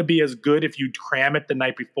not going to be as good if you cram it the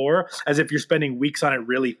night before as if you're spending weeks on it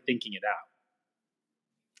really thinking it out.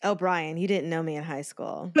 Oh, Brian, you didn't know me in high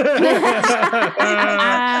school.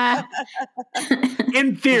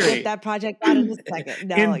 In theory. Get that project out in a second.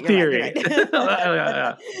 No, in theory. Right, you're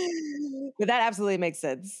right. But that absolutely makes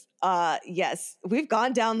sense. Yes, we've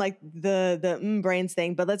gone down like the brains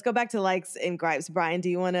thing, but let's go back to likes and gripes. Brian, do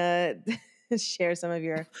you want to share some of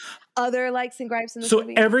your other likes and gripes in this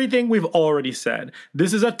movie? So everything we've already said.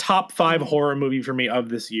 This is a top 5 horror movie for me of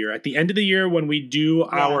this year. At the end of the year, when we do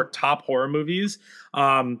our top horror movies,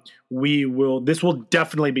 this will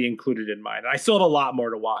definitely be included in mine. I still have a lot more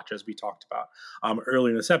to watch, as we talked about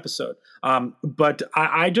earlier in this episode. But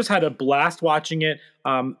I just had a blast watching it.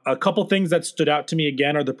 A couple things that stood out to me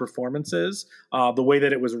again are the performances, the way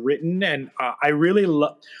that it was written, and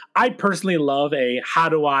I personally love a how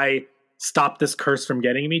do I stop this curse from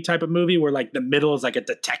getting me type of movie where like the middle is like a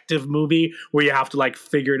detective movie where you have to like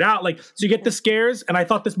figure it out. Like, so you get the scares, and I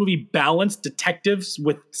thought this movie balanced detectives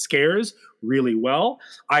with scares really well.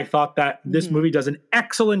 I thought that this movie does an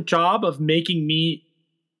excellent job of making me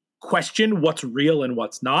question what's real and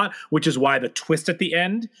what's not, which is why the twist at the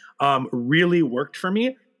end really worked for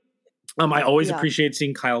me. I always appreciate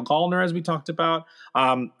seeing Kyle Gallner, as we talked about.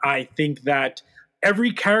 I think that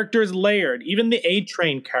every character is layered, even the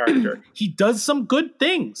A-Train character. He does some good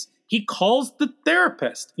things. He calls the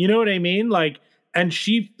therapist. You know what I mean? Like, and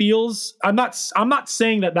she feels, I'm not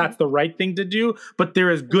saying that that's the right thing to do, but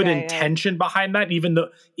there is good intention behind that, even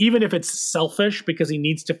if it's selfish, because he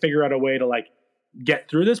needs to figure out a way to like get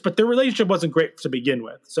through this. But their relationship wasn't great to begin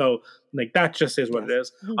with. So like, that just is what it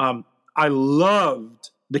is. I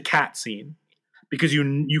loved the cat scene, because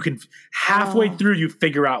you can halfway through you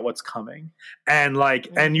figure out what's coming, and like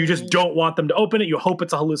and you just don't want them to open it. You hope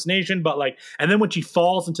it's a hallucination, but like, and then when she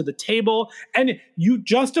falls into the table, and you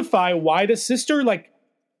justify why the sister like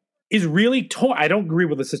is really torn. I don't agree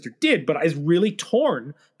with what the sister did, but is really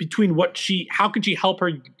torn between how can she help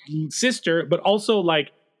her sister, but also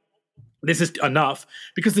like this is enough,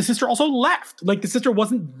 because the sister also left. Like the sister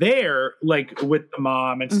wasn't there like with the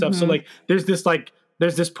mom and stuff. So like there's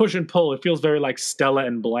this push and pull. It feels very like Stella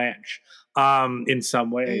and Blanche in some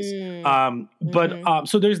ways.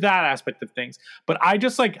 So there's that aspect of things. But I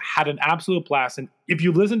just like had an absolute blast. And if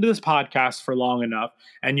you've listened to this podcast for long enough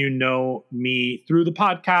and you know me through the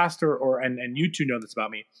podcast and you two know this about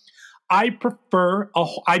me, I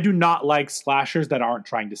do not like slashers that aren't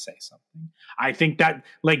trying to say something. I think that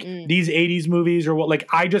like these 80s movies or what, like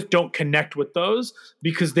I just don't connect with those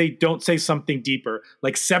because they don't say something deeper.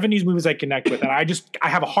 Like 70s movies I connect with, and I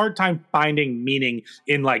have a hard time finding meaning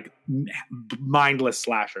in like mindless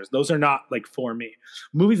slashers. Those are not like for me.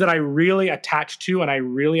 Movies that I really attach to and I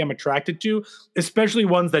really am attracted to, especially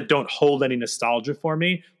ones that don't hold any nostalgia for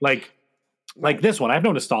me, like this one. I have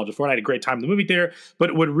no nostalgia for it. I had a great time in the movie theater,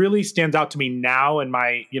 but what really stands out to me now in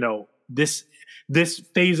my, this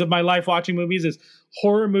phase of my life watching movies is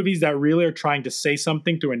horror movies that really are trying to say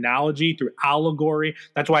something through analogy, through allegory.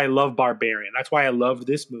 That's why I love Barbarian. That's why I love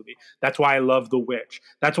this movie. That's why I love The Witch.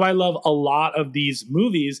 That's why I love a lot of these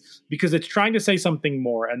movies, because it's trying to say something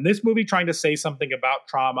more. And this movie trying to say something about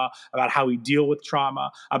trauma, about how we deal with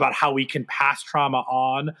trauma, about how we can pass trauma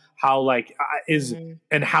on, how like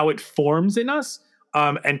and how it forms in us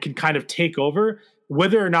and can kind of take over.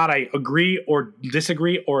 Whether or not I agree or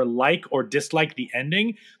disagree or like or dislike the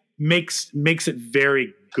ending makes it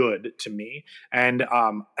very good to me. And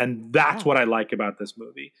that's what I like about this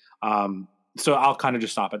movie. So I'll kind of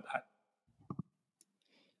just stop at that.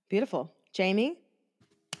 Beautiful. Jamie?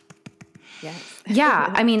 Yes.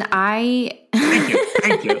 Yeah. I mean,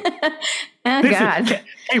 Thank you. Oh, God.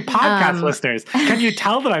 Hey, podcast listeners, can you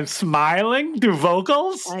tell that I'm smiling through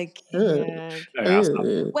vocals? I can't.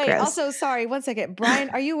 Wait, gross. Also, sorry, one second. Brian,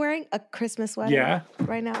 are you wearing a Christmas sweater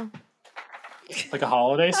right now? Like a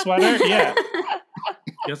holiday sweater? Yeah.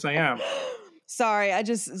 Yes, I am. Sorry, I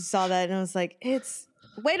just saw that and I was like,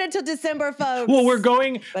 wait until December, folks. Well, we're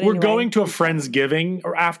going to a Friendsgiving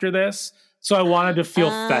or after this. So I wanted to feel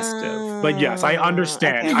festive. But yes, I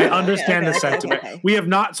understand. Okay. I understand the sentiment. Okay. We have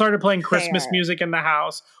not started playing Christmas music in the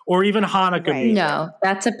house or even Hanukkah music. No,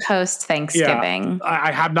 that's a post-Thanksgiving. Yeah,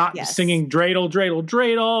 I have not singing Dreidel, Dreidel,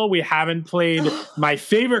 Dreidel. We haven't played my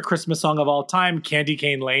favorite Christmas song of all time, Candy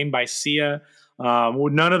Cane Lane by Sia.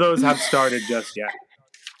 None of those have started just yet.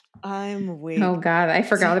 I'm weak. Oh God, I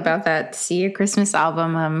forgot about that Sia Christmas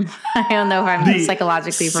album. I don't know if I'm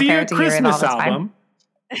psychologically prepared to hear it all the time.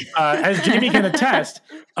 As Jamie can attest,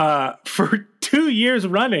 for 2 years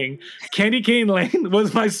running, Candy Cane Lane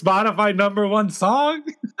was my Spotify #1 song.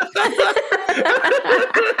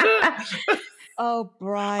 Oh,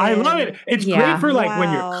 Brian. I love it. It's great for like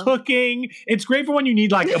when you're cooking. It's great for when you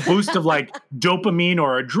need like a boost of like dopamine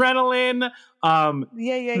or adrenaline.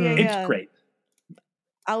 It's great.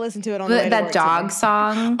 I'll listen to it on the way to that work dog today.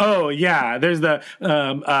 song. Oh yeah, there's the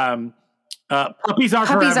puppies are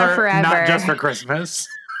forever, not just for Christmas.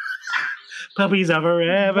 Puppies are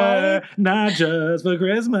forever, not just for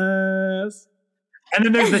Christmas. And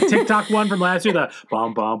then there's the TikTok one from last year, the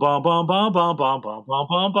bum bum bum bum bum bum bum bum bum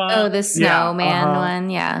bum bum. Oh, the snowman one,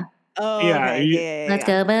 yeah. Oh, yeah. okay. Let's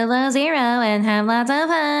go below zero and have lots of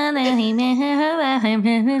fun.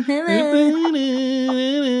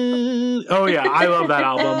 Oh yeah, I love that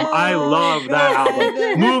album. I love that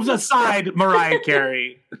album. Moves aside, Mariah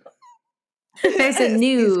Carey. There's a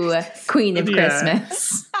new Queen of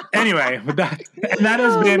Christmas. Anyway, that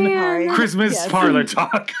has been Christmas parlor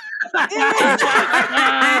talk. Come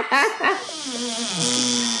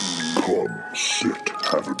sit,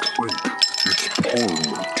 have a drink. It's parlor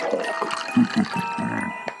talk.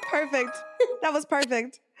 Perfect. That was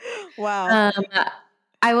perfect. Wow.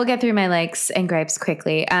 I will get through my likes and gripes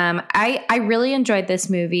quickly. I really enjoyed this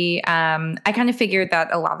movie. I kind of figured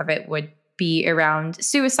that a lot of it would be around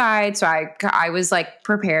suicide, so I was like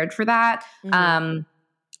prepared for that. Mm-hmm.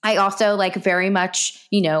 I also like very much,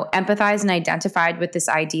 empathized and identified with this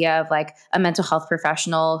idea of like a mental health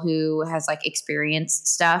professional who has like experienced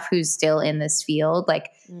stuff, who's still in this field. Like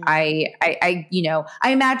I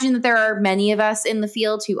imagine that there are many of us in the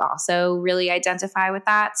field who also really identify with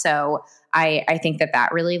that. So I think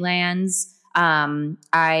that really lands.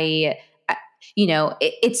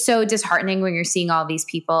 It's so disheartening when you're seeing all these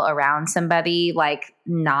people around somebody like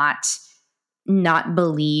not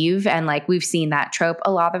believe, and like we've seen that trope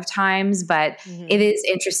a lot of times, but it is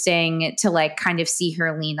interesting to like kind of see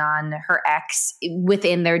her lean on her ex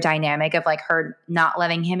within their dynamic of like her not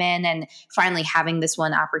letting him in and finally having this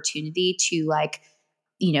one opportunity to like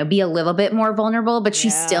be a little bit more vulnerable, but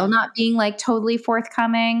she's still not being like totally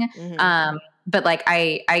forthcoming. But like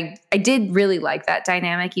I did really like that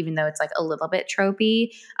dynamic, even though it's like a little bit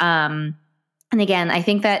tropey. And again, I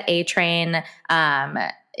think that A-Train,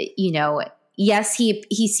 yes,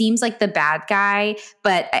 he seems like the bad guy,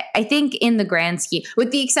 but I think in the grand scheme,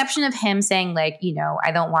 with the exception of him saying like,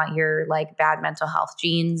 I don't want your like bad mental health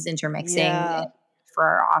genes intermixing for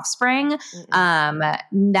our offspring.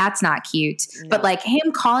 That's not cute. No. But like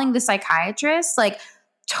him calling the psychiatrist, like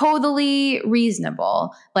totally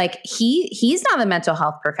reasonable. Like he's not a mental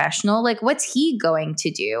health professional. Like what's he going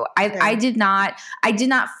to do? I did not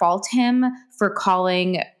fault him for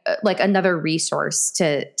calling like another resource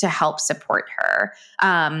to help support her.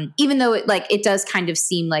 Even though it does kind of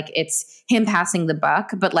seem like it's him passing the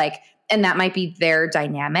buck, but like, and that might be their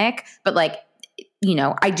dynamic, but like,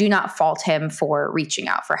 I do not fault him for reaching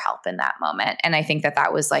out for help in that moment. And I think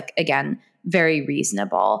that was like, again, very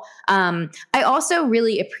reasonable. I also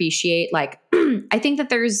really appreciate like, I think that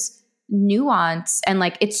there's nuance and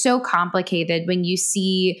like, it's so complicated when you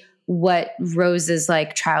see what Rose's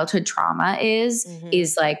like childhood trauma is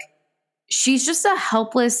like, she's just a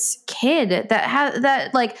helpless kid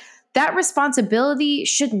that responsibility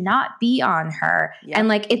should not be on her. Yep. And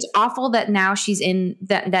like, it's awful that now she's in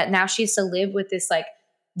that now she has to live with this, like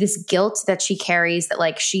this guilt that she carries that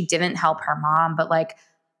like, she didn't help her mom, but like,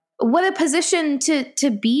 what a position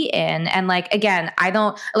to be in. And like, again, I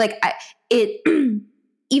don't like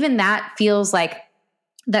even that feels like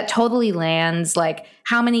that totally lands. Like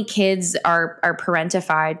how many kids are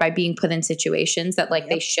parentified by being put in situations that like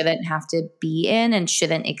they shouldn't have to be in and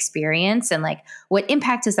shouldn't experience. And like, what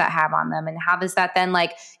impact does that have on them? And how does that then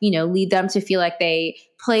like, lead them to feel like they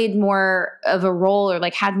played more of a role or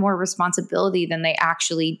like had more responsibility than they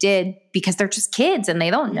actually did because they're just kids and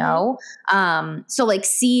they don't know. So like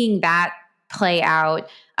seeing that play out,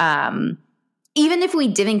 even if we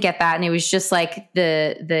didn't get that and it was just like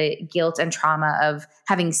the guilt and trauma of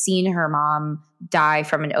having seen her mom die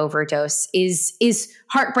from an overdose is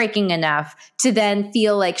heartbreaking enough to then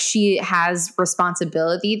feel like she has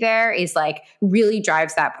responsibility there is like really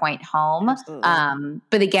drives that point home.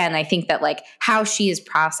 But again, I think that like how she is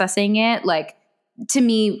processing it, like to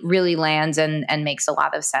me really lands and makes a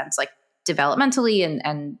lot of sense, like developmentally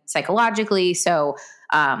and psychologically. So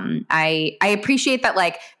I appreciate that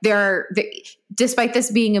like despite this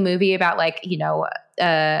being a movie about like,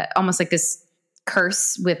 almost like this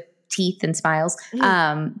curse with teeth and smiles,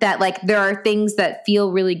 that like there are things that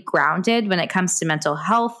feel really grounded when it comes to mental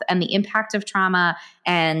health and the impact of trauma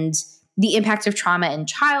and the impact of trauma in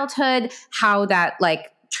childhood, how that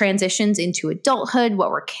like transitions into adulthood, what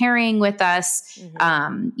we're carrying with us,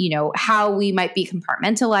 how we might be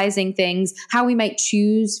compartmentalizing things, how we might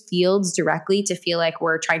choose fields directly to feel like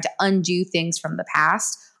we're trying to undo things from the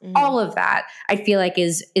past. All of that, I feel like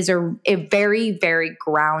is a very, very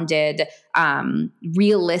grounded,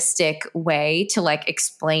 realistic way to like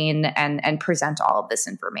explain and present all of this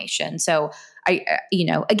information. So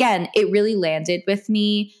again, it really landed with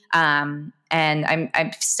me. And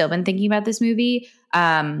I've still been thinking about this movie.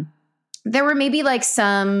 There were maybe like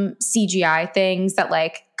some CGI things that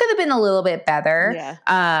like could have been a little bit better.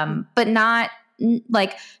 But not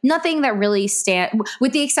like nothing that really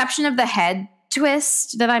with the exception of the head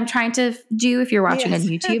twist that I'm trying to do if you're watching on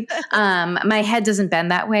YouTube. My head doesn't bend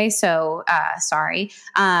that way, so sorry.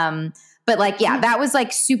 But like, that was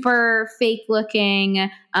like super fake looking.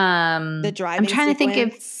 The driving I'm trying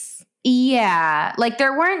sequence. to think of, like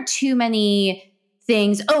there weren't too many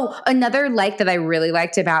things. Oh, another that I really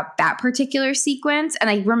liked about that particular sequence, and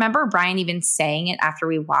I remember Brian even saying it after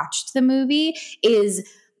we watched the movie, is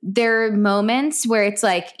there are moments where it's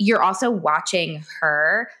like you're also watching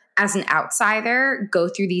her as an outsider go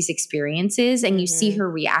through these experiences and you see her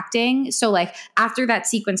reacting. So like after that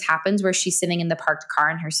sequence happens where she's sitting in the parked car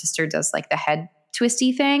and her sister does like the head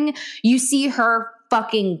twisty thing, you see her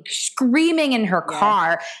fucking screaming in her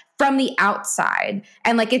car from the outside.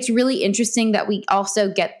 And like, it's really interesting that we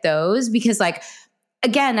also get those because like,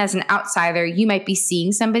 again, as an outsider, you might be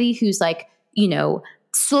seeing somebody who's like,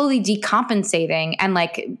 slowly decompensating and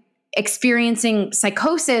like experiencing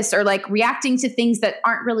psychosis or like reacting to things that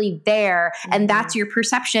aren't really there. And that's your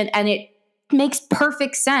perception. And it makes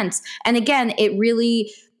perfect sense. And again, it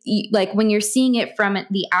really, like when you're seeing it from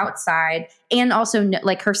the outside and also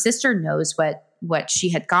like her sister knows what she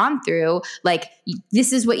had gone through, like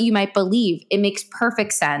this is what you might believe. It makes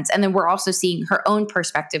perfect sense. And then we're also seeing her own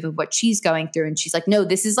perspective of what she's going through. And she's like, no,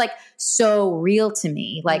 this is like so real to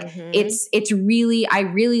me. Like it's really, I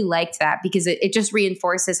really liked that because it just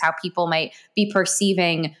reinforces how people might be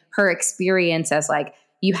perceiving her experience as like,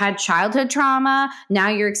 you had childhood trauma. Now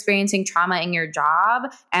you're experiencing trauma in your job.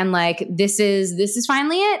 And like, this is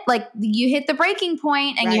finally it. Like you hit the breaking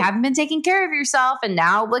point and you haven't been taking care of yourself. And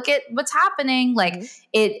now look at what's happening. Like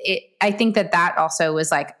I think that also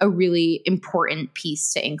was like a really important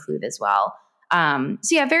piece to include as well. So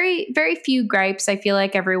yeah, very, very few gripes. I feel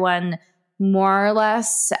like everyone more or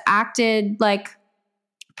less acted like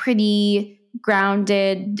pretty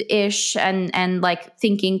grounded-ish and like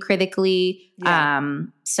thinking critically.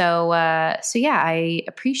 So yeah, I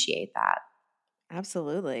appreciate that.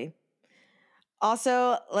 Absolutely.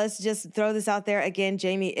 Also, let's just throw this out there again.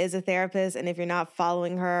 Jamie is a therapist, and if you're not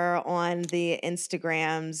following her on the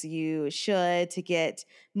Instagrams, you should to get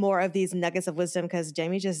more of these nuggets of wisdom because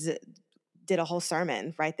Jamie just did a whole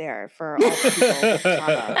sermon right there for all the people with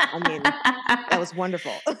trauma. I mean, that was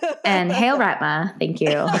wonderful. And hail Ratma. Thank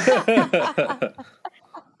you.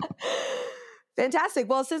 Fantastic.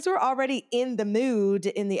 Well, since we're already in the mood,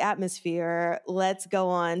 in the atmosphere, let's go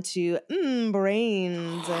on to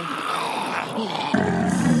brains.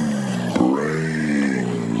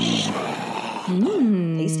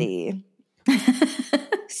 Tasty.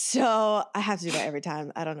 So I have to do that every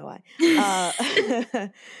time. I don't know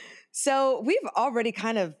why. So we've already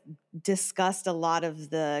kind of discussed a lot of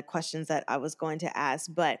the questions that I was going to ask,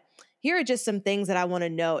 but here are just some things that I want to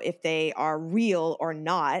know if they are real or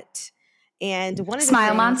not. And one of the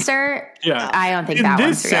Smile things, Monster? Yeah. I don't think in that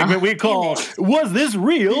this one's real. segment we call, was this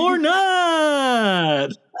real or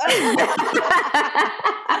not?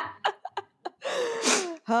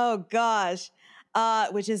 Oh, gosh.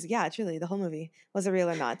 Which is, yeah, truly the whole movie. Was it real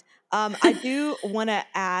or not? I do want to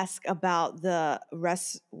ask about the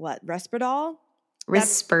Risperdal?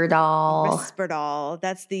 Risperdal.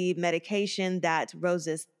 That's the medication that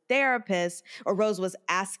Rose's therapist, or Rose was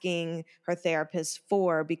asking her therapist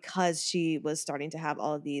for because she was starting to have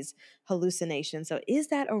all of these hallucinations. So is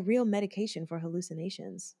that a real medication for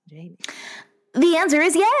hallucinations, Jamie? The answer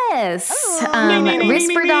is yes.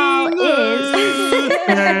 Risperdal is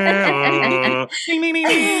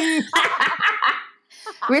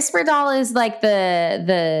Risperdal is like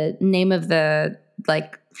the name of the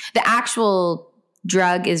actual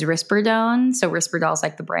drug is Risperidone. So Risperdal is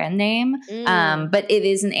like the brand name. But it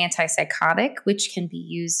is an antipsychotic, which can be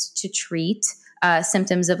used to treat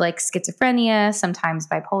symptoms of like schizophrenia, sometimes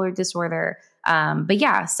bipolar disorder. But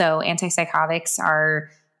yeah, so antipsychotics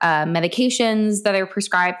are medications that are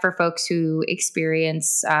prescribed for folks who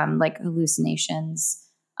experience like hallucinations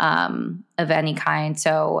of any kind.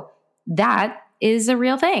 So that is a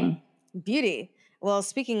real thing. Beauty. Well,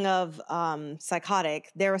 speaking of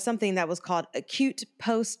psychotic, there was something that was called acute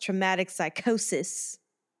post-traumatic psychosis.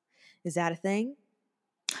 Is that a thing?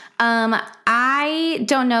 I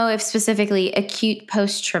don't know if specifically acute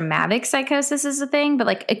post-traumatic psychosis is a thing, but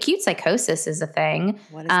like acute psychosis is a thing.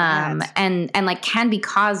 What is that? And like can be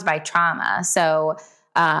caused by trauma. So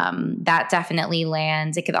that definitely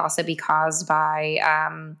lands. It could also be caused by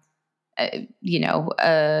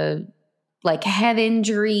like head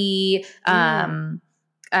injury,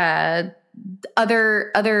 other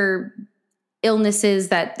illnesses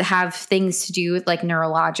that have things to do with like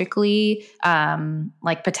neurologically,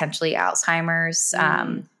 like potentially Alzheimer's.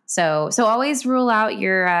 So always rule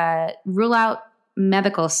out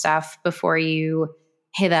medical stuff before you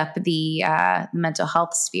hit up the mental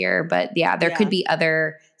health sphere. But there could be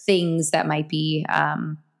other things that might be,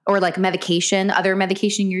 or like other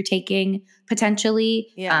medication you're taking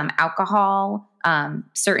potentially, alcohol,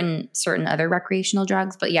 certain other recreational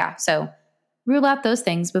drugs. But so rule out those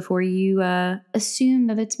things before you assume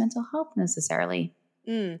that it's mental health necessarily.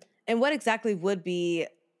 And what exactly would be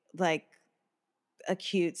like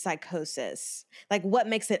acute psychosis? Like what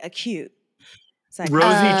makes it acute?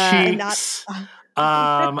 Rosy cheeks,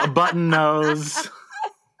 a button nose.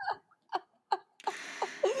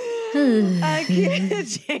 Jamie.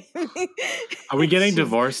 Are we getting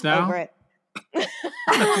divorced now? Over it.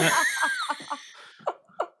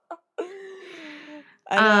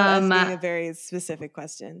 I know I'm asking a very specific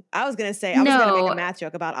question. I was going to say, I was going to make a math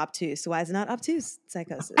joke about obtuse. Why is it not obtuse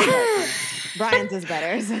psychosis? Brian's is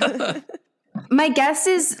better. So. My guess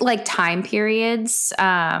is like time periods,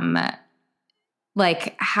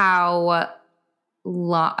 like how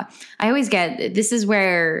long. I always get, this is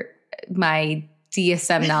where my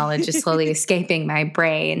DSM knowledge is slowly escaping my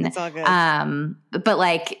brain. It's all good. But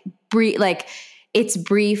like it's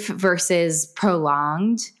brief versus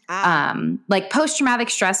prolonged. Like post-traumatic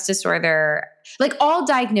stress disorder, like all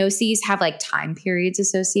diagnoses have like time periods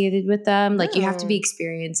associated with them. Like you have to be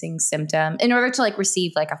experiencing symptoms in order to like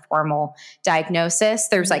receive like a formal diagnosis.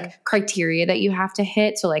 There's like criteria that you have to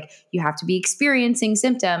hit. So like you have to be experiencing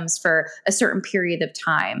symptoms for a certain period of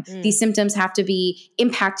time. These symptoms have to be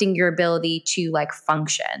impacting your ability to like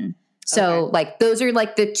function. So like those are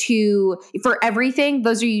like the two for everything.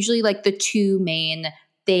 Those are usually like the two main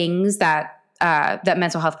things that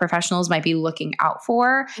mental health professionals might be looking out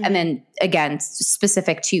for. And then again,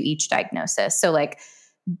 specific to each diagnosis. So like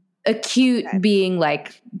acute being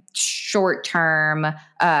like short-term,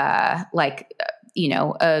 like,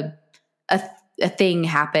 a thing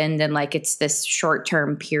happened and like, it's this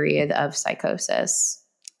short-term period of psychosis.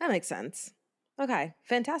 That makes sense. Okay.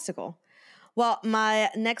 Fantastical. Well, my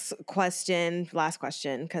last question,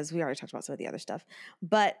 because we already talked about some of the other stuff,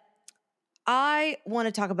 but I want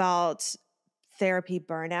to talk about therapy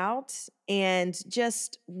burnout and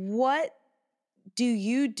just what do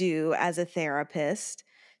you do as a therapist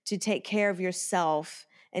to take care of yourself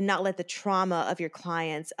and not let the trauma of your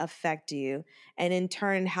clients affect you? And in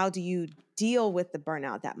turn, how do you deal with the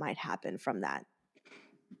burnout that might happen from that?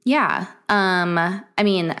 Yeah. I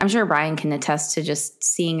mean, I'm sure Brian can attest to just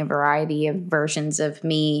seeing a variety of versions of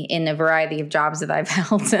me in a variety of jobs that I've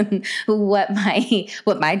held and what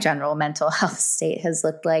my general mental health state has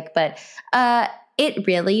looked like. But it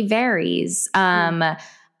really varies. I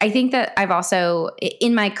think that I've also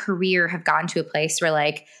in my career have gotten to a place where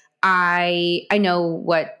like I know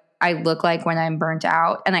what I look like when I'm burnt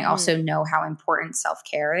out, and I also know how important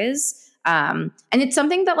self-care is. And it's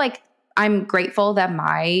something that like I'm grateful that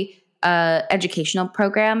my educational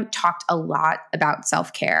program talked a lot about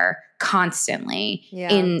self-care constantly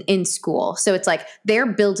in school. So it's like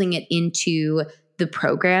they're building it into the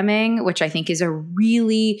programming, which I think is a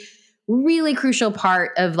really, really crucial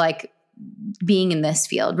part of like being in this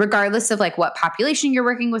field, regardless of like what population you're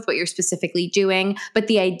working with, what you're specifically doing. But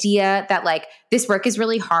the idea that like this work is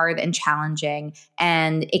really hard and challenging,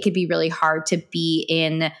 and it could be really hard to be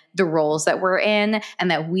in the roles that we're in,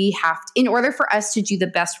 and that we have to, in order for us to do the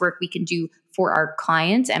best work we can do for our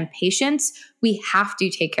clients and patients, we have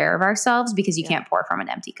to take care of ourselves because you can't pour from an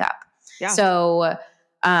empty cup. Yeah.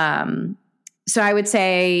 So I would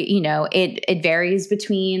say, it varies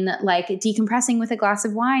between like decompressing with a glass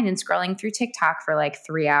of wine and scrolling through TikTok for like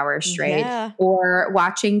 3 hours straight, or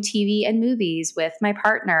watching TV and movies with my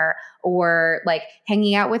partner, or like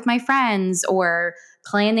hanging out with my friends, or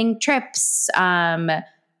planning trips.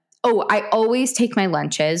 I always take my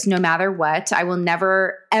lunches no matter what. I will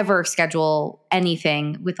never, ever schedule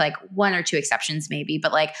anything with like one or two exceptions maybe,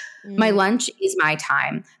 but like my lunch is my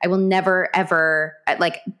time. I will never, ever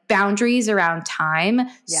like boundaries around time,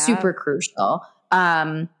 super crucial.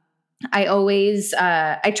 I always,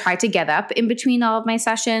 I try to get up in between all of my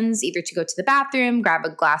sessions, either to go to the bathroom, grab a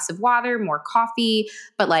glass of water, more coffee,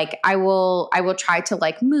 but like I will try to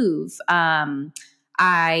like move.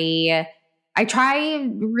 I try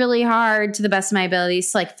really hard to the best of my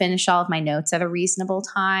abilities to like finish all of my notes at a reasonable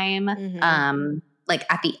time. Like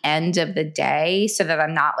at the end of the day, so that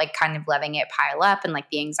I'm not like kind of letting it pile up and like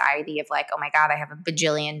the anxiety of like, oh my God, I have a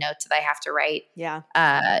bajillion notes that I have to write. Yeah.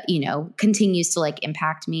 Continues to like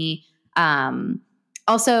impact me.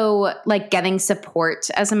 Also like getting support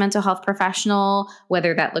as a mental health professional,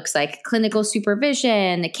 whether that looks like clinical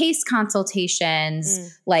supervision, case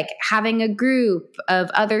consultations, like having a group of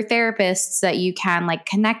other therapists that you can like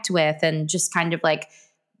connect with and just kind of like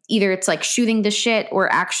either it's like shooting the shit or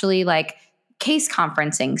actually like case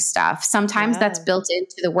conferencing stuff. Sometimes that's built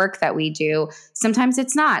into the work that we do. Sometimes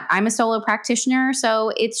it's not. I'm a solo practitioner,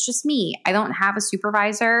 so it's just me. I don't have a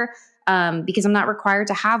supervisor because I'm not required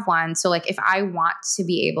to have one. So like if I want to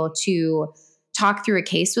be able to talk through a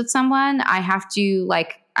case with someone, I have to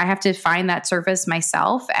find that service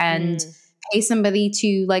myself and pay somebody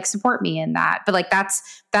to like support me in that. But like that's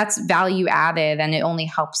value added, and it only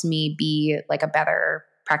helps me be like a better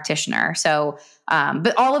practitioner. So,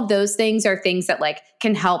 but all of those things are things that like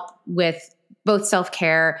can help with both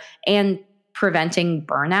self-care and preventing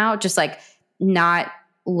burnout, just like not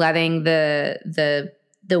letting the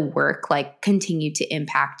work like continue to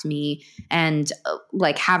impact me, and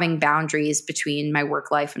like having boundaries between my work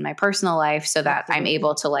life and my personal life so that I'm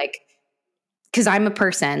able to like, because I'm a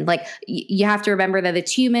person, like you have to remember that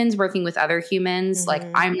it's humans working with other humans. Like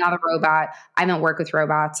I'm not a robot. I don't work with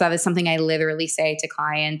robots. That is something I literally say to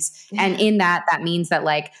clients. And in that means that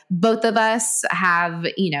like both of us have,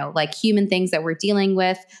 like human things that we're dealing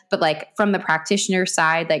with, but like from the practitioner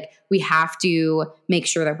side, like we have to make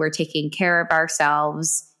sure that we're taking care of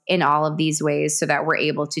ourselves in all of these ways so that we're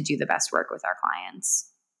able to do the best work with our clients.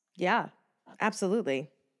 Yeah, absolutely.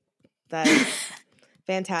 That is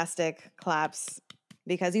fantastic. Claps,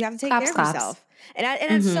 because you have to take care of yourself.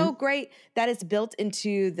 And it's so great that it's built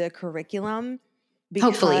into the curriculum.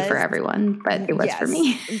 Hopefully for everyone, but it was for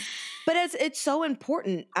me. But it's so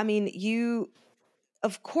important. I mean,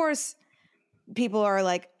 of course, people are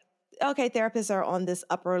like, okay, therapists are on this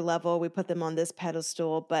upper level. We put them on this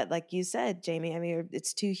pedestal. But like you said, Jamie, I mean,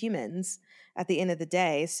 it's two humans at the end of the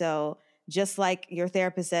day. So just like your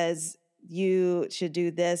therapist says, you should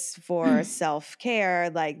do this for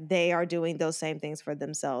self-care, like they are doing those same things for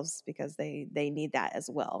themselves because they need that as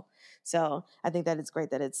well. So I think that it's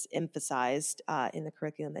great that it's emphasized in the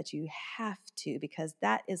curriculum that you have to, because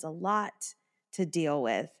that is a lot to deal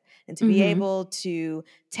with, and to be able to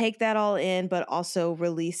take that all in, but also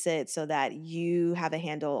release it so that you have a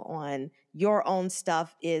handle on your own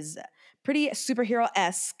stuff is pretty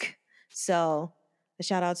superhero-esque. So a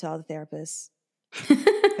shout out to all the therapists.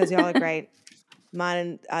 Because y'all are great.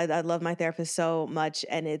 Mine, I love my therapist so much,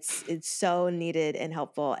 and it's so needed and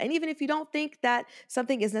helpful. And even if you don't think that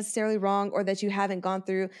something is necessarily wrong, or that you haven't gone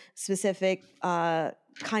through specific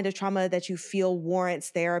kind of trauma that you feel warrants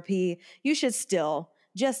therapy, you should still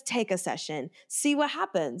just take a session, see what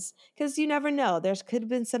happens, because you never know. There could have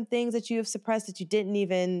been some things that you have suppressed that you didn't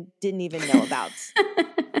even know about.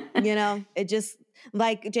 It just,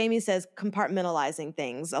 like Jamie says, compartmentalizing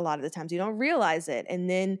things. A lot of the times you don't realize it. And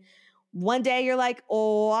then one day you're like,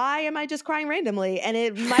 oh, why am I just crying randomly? And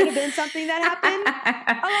it might have been something that happened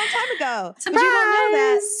a long time ago. Surprise! But you don't know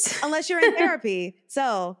that unless you're in therapy.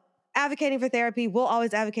 So advocating for therapy, we'll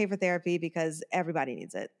always advocate for therapy because everybody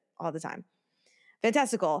needs it all the time.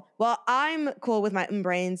 Fantastical. Well, I'm cool with my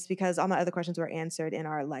brains because all my other questions were answered in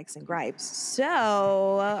our likes and gripes.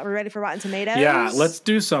 So, are we ready for Rotten Tomatoes? Yeah, let's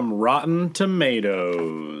do some Rotten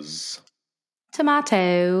Tomatoes.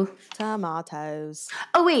 Tomatoes.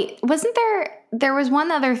 Oh, wait. Wasn't there was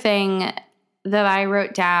one other thing that I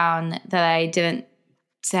wrote down that I didn't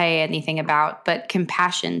say anything about, but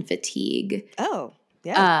compassion fatigue. Oh,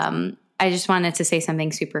 yeah. I just wanted to say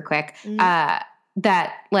something super quick. That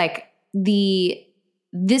like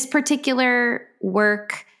this particular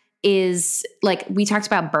work is like, we talked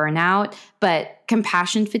about burnout, but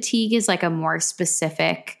compassion fatigue is like a more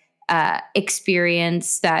specific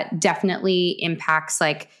experience that definitely impacts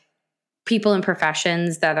like people in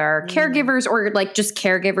professions that are caregivers, or like just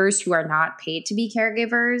caregivers who are not paid to be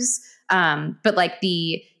caregivers. But like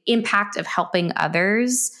the impact of helping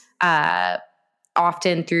others,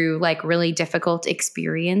 often through like really difficult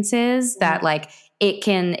experiences that like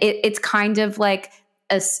it's kind of like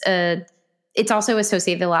it's also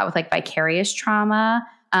associated a lot with like vicarious trauma,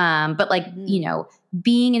 But like, you know,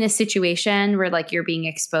 being in a situation where like you're being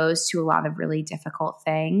exposed to a lot of really difficult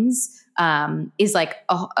things is like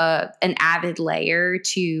an added layer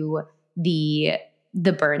to the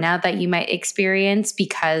burnout that you might experience,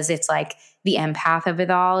 because it's like the empath of it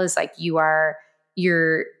all is like you're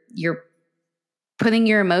putting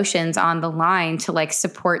your emotions on the line to like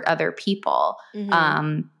support other people.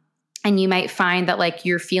 And you might find that like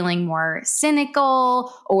you're feeling more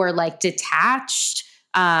cynical or like detached,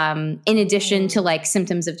 in addition to like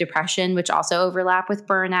symptoms of depression, which also overlap with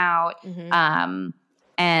burnout.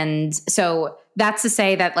 And so that's to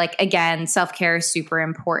say that like, again, self-care is super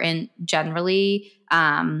important generally,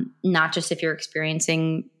 not just if you're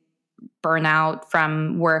experiencing burnout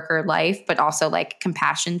from work or life, but also like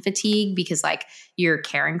compassion fatigue, because like you're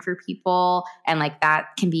caring for people and like that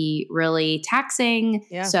can be really taxing.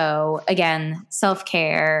 Yeah. So again,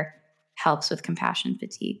 self-care helps with compassion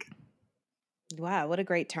fatigue. Wow, what a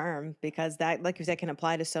great term, because that, like you said, can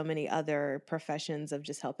apply to so many other professions of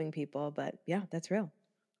just helping people. But yeah, that's real.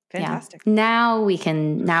 Fantastic. Yeah. Now we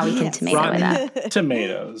can tomato it up.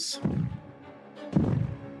 Tomatoes.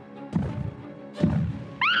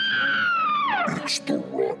 It's the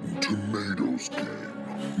Rotten Tomatoes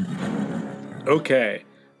game. Okay.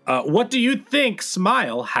 What do you think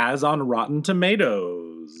Smile has on Rotten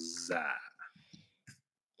Tomatoes?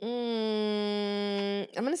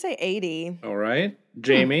 I'm going to say 80. All right.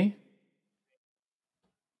 Jamie?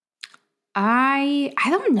 I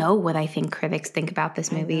don't know what I think critics think about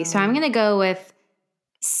this movie, so I'm going to go with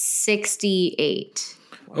 68.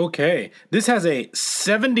 Okay. This has a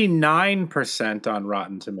 79% on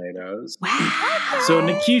Rotten Tomatoes. Wow. So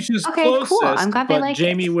Nikisha's Okay, closest, cool. I'm glad they but like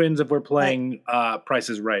Jamie it. wins if we're playing Price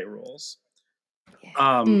is Right rules.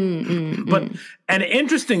 But and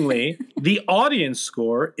interestingly, the audience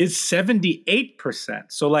score is 78%.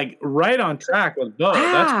 So like right on track with both.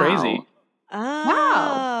 Wow. That's crazy.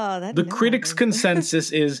 Wow. The critics'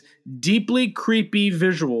 consensus is deeply creepy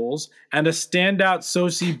visuals and a standout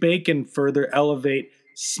Sosie Bacon further elevate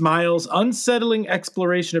Smile's unsettling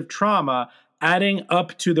exploration of trauma, adding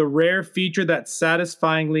up to the rare feature that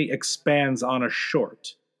satisfyingly expands on a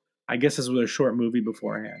short. I guess this was a short movie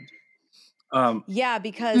beforehand. Yeah,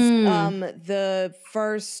 because the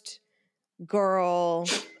first girl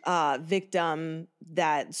victim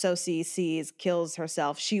that Sosie sees kills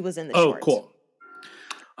herself, she was in the short. Cool.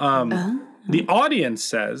 The audience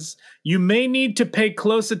says, you may need to pay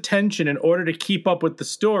close attention in order to keep up with the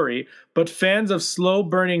story, but fans of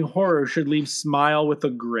slow-burning horror should leave Smile with a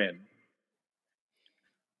grin.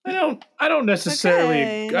 I don't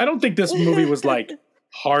necessarily... Okay. I don't think this movie was, like,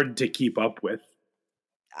 hard to keep up with.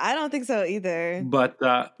 I don't think so either. But...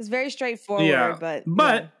 it's very straightforward, but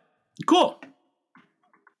cool.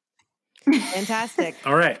 Fantastic.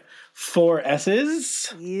 All right. 4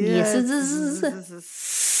 S's. Yes.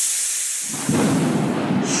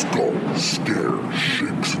 Skull, Scare,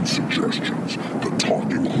 Shakes, and Suggestions. The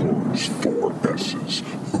Talking Horrors 4 S's.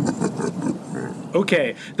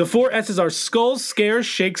 Okay, the 4 S's are Skulls, Scares,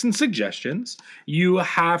 Shakes, and Suggestions. You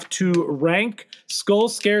have to rank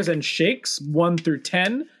Skulls, Scares, and Shakes 1 through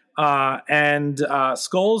 10. And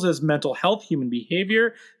Skulls is mental health, human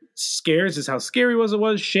behavior. Scares is how scary it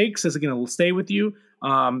was. Shakes is going to stay with you.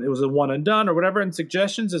 It was a one and done or whatever. And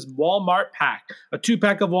Suggestions is Walmart pack. A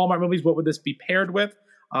 2-pack of Walmart movies. What would this be paired with?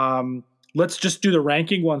 Let's just do the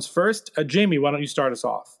ranking ones first. Jamie, why don't you start us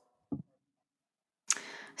off?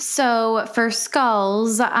 So for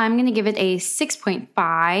Skulls, I'm going to give it a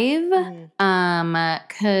 6.5.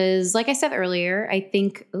 Because like I said earlier, I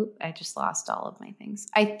think, I just lost all of my things.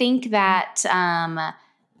 I think that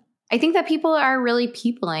people are really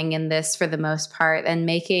peopling in this for the most part and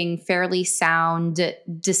making fairly sound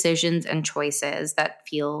decisions and choices that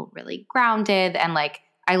feel really grounded. And like,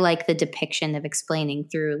 I like the depiction of explaining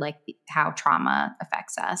through like how trauma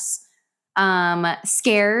affects us.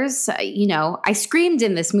 Scares, I screamed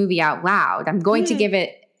in this movie out loud. I'm going to give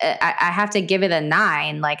it, I have to give it a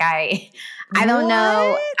 9. Like I don't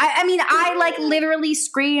know. I mean, I like literally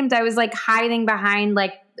screamed. I was like hiding behind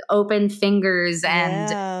like open fingers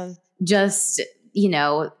and just,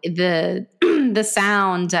 the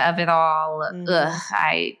sound of it all.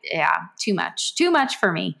 Too much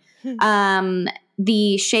for me.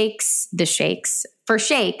 The shakes, for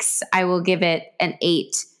Shakes, I will give it an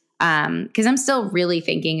 8. Because I'm still really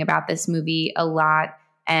thinking about this movie a lot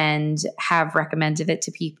and have recommended it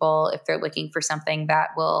to people if they're looking for something that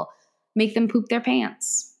will make them poop their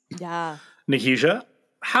pants. Yeah. Nikisha,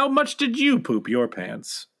 how much did you poop your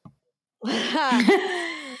pants?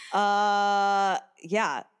 I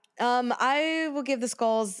will give the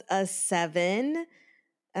Skulls a 7.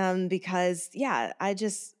 because I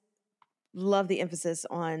just love the emphasis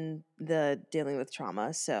on the dealing with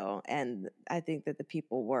trauma. So, and I think that the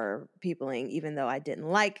people were peopling, even though I didn't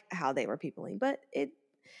like how they were peopling, but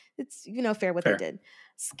it's fair what they did.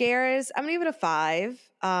 Scares, I'm gonna give it a 5,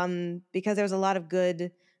 because there was a lot of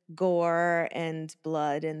good gore and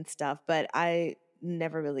blood and stuff, but I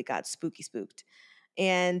never really got spooked.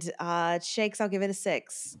 And Shakes, I'll give it a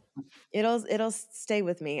 6. It'll stay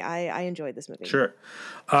with me. I enjoyed this movie. Sure.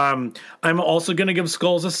 I'm also gonna give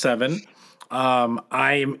Skulls a 7.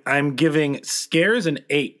 I'm giving Scares an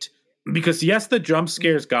 8. Because yes, the jump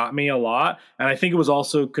scares got me a lot, and I think it was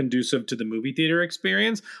also conducive to the movie theater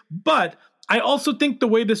experience. But I also think the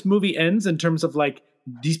way this movie ends, in terms of like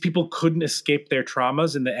these people couldn't escape their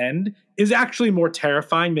traumas in the end, is actually more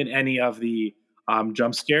terrifying than any of the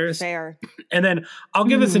jump scares. Fair. And then I'll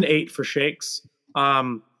give this an 8 for Shakes.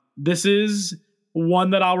 This is one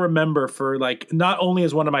that I'll remember for like not only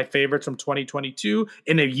as one of my favorites from 2022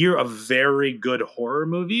 in a year of very good horror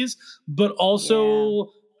movies, but also.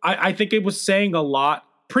 Yeah. I think it was saying a lot,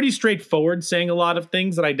 pretty straightforward, saying a lot of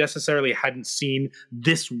things that I necessarily hadn't seen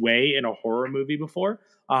this way in a horror movie before.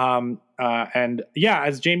 And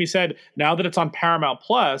as Jamie said, now that it's on Paramount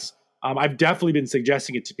Plus, I've definitely been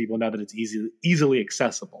suggesting it to people now that it's easily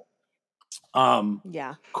accessible.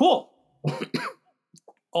 Cool.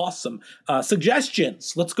 Awesome.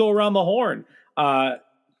 Suggestions. Let's go around the horn.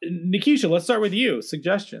 Nikisha, let's start with you.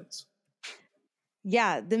 Suggestions.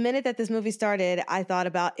 Yeah, the minute that this movie started, I thought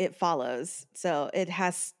about It Follows. So it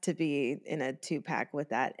has to be in a 2-pack with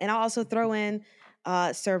that. And I'll also throw in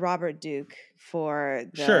Sir Robert Duke for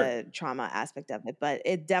the trauma aspect of it. But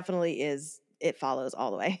it definitely is It Follows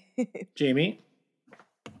all the way. Jamie?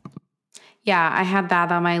 Yeah, I had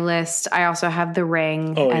that on my list. I also have The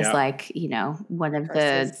Ring as one of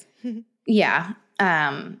Curses.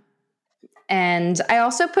 And I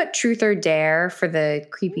also put Truth or Dare for the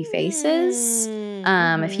creepy faces.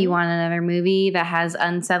 If you want another movie that has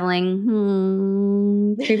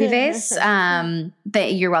unsettling creepy face,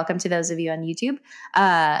 that you're welcome to those of you on YouTube.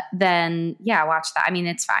 Then watch that. I mean,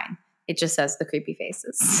 it's fine. It just says the creepy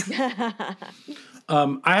faces.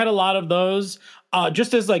 I had a lot of those.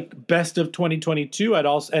 Just as like best of 2022, I'd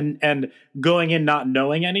also and going in not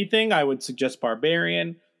knowing anything, I would suggest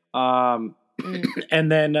Barbarian.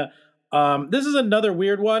 And then this is another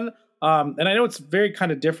weird one. And I know it's very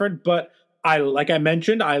kind of different, but like I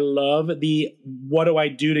mentioned, I love the what do I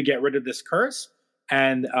do to get rid of this curse?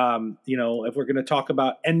 And if we're going to talk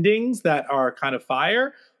about endings that are kind of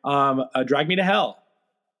fire, Drag Me to Hell.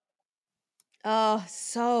 Oh,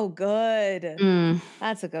 so good.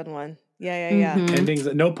 That's a good one. Yeah. Endings,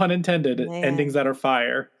 no pun intended, endings that are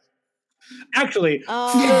fire. Actually,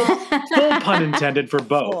 full pun intended for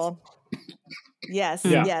both. Cool.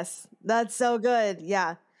 Yes. That's so good.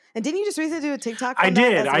 Yeah. And didn't you just recently do a TikTok on I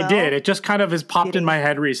did. that as well? I did. It just kind of has popped in my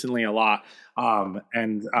head recently a lot.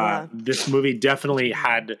 This movie definitely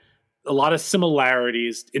had a lot of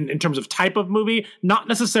similarities in terms of type of movie, not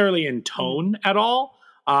necessarily in tone at all.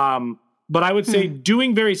 But I would say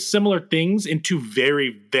doing very similar things in two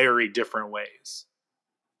very, very different ways.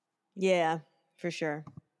 Yeah, for sure.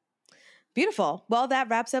 Beautiful. Well, that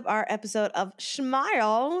wraps up our episode of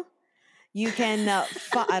Schmile. You can,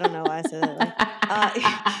 I don't know why I said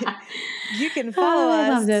that. You can follow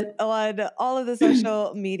us on all of the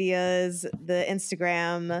social medias, the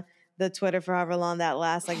Instagram, the Twitter for however long that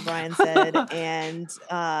lasts, like Brian said, and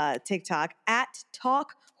TikTok at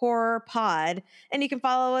Talk Horror Pod. And you can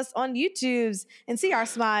follow us on YouTube's and see our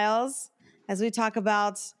smiles as we talk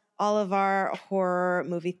about all of our horror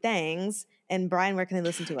movie things. And Brian, where can they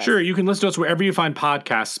listen to us? Sure, you can listen to us wherever you find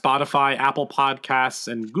podcasts, Spotify, Apple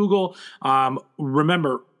Podcasts, and Google.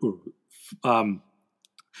 Remember,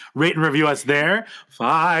 rate and review us there.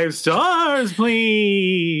 5 stars,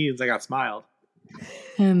 please. I got smiled.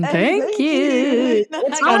 And thank you.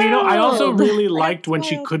 And I also really liked when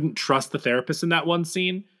she couldn't trust the therapist in that one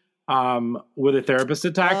scene where the therapist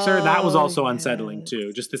attacks her. That was also unsettling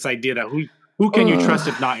too. Just this idea that who can you trust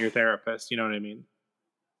if not your therapist? You know what I mean?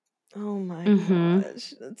 Oh my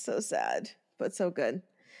gosh. That's so sad, but so good.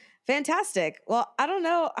 Fantastic. Well, I don't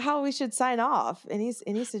know how we should sign off. Any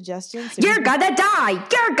suggestions? You're gonna die.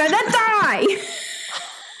 You're gonna die.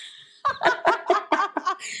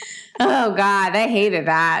 Oh God, I hated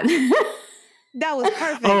that. That was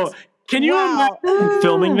perfect. Oh, can you imagine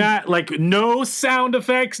filming that? Like no sound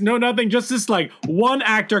effects, no nothing, just this like one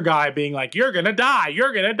actor guy being like, "You're gonna die,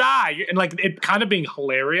 you're gonna die," and like it kind of being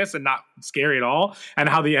hilarious and not scary at all, and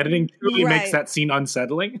how the editing truly makes that scene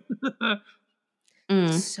unsettling.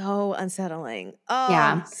 So unsettling. Oh,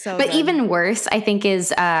 yeah. So but good. even worse, I think, is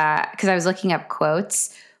because I was looking up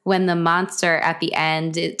quotes when the monster at the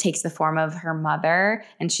end, it takes the form of her mother,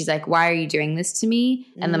 and she's like, "Why are you doing this to me?"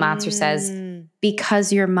 And the monster says,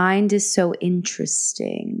 "Because your mind is so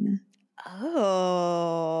interesting."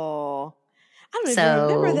 Oh, I don't even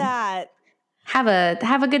remember that. Have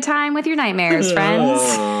a good time with your nightmares, friends.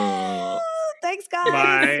 Thanks, guys.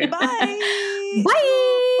 Bye. Bye. Bye.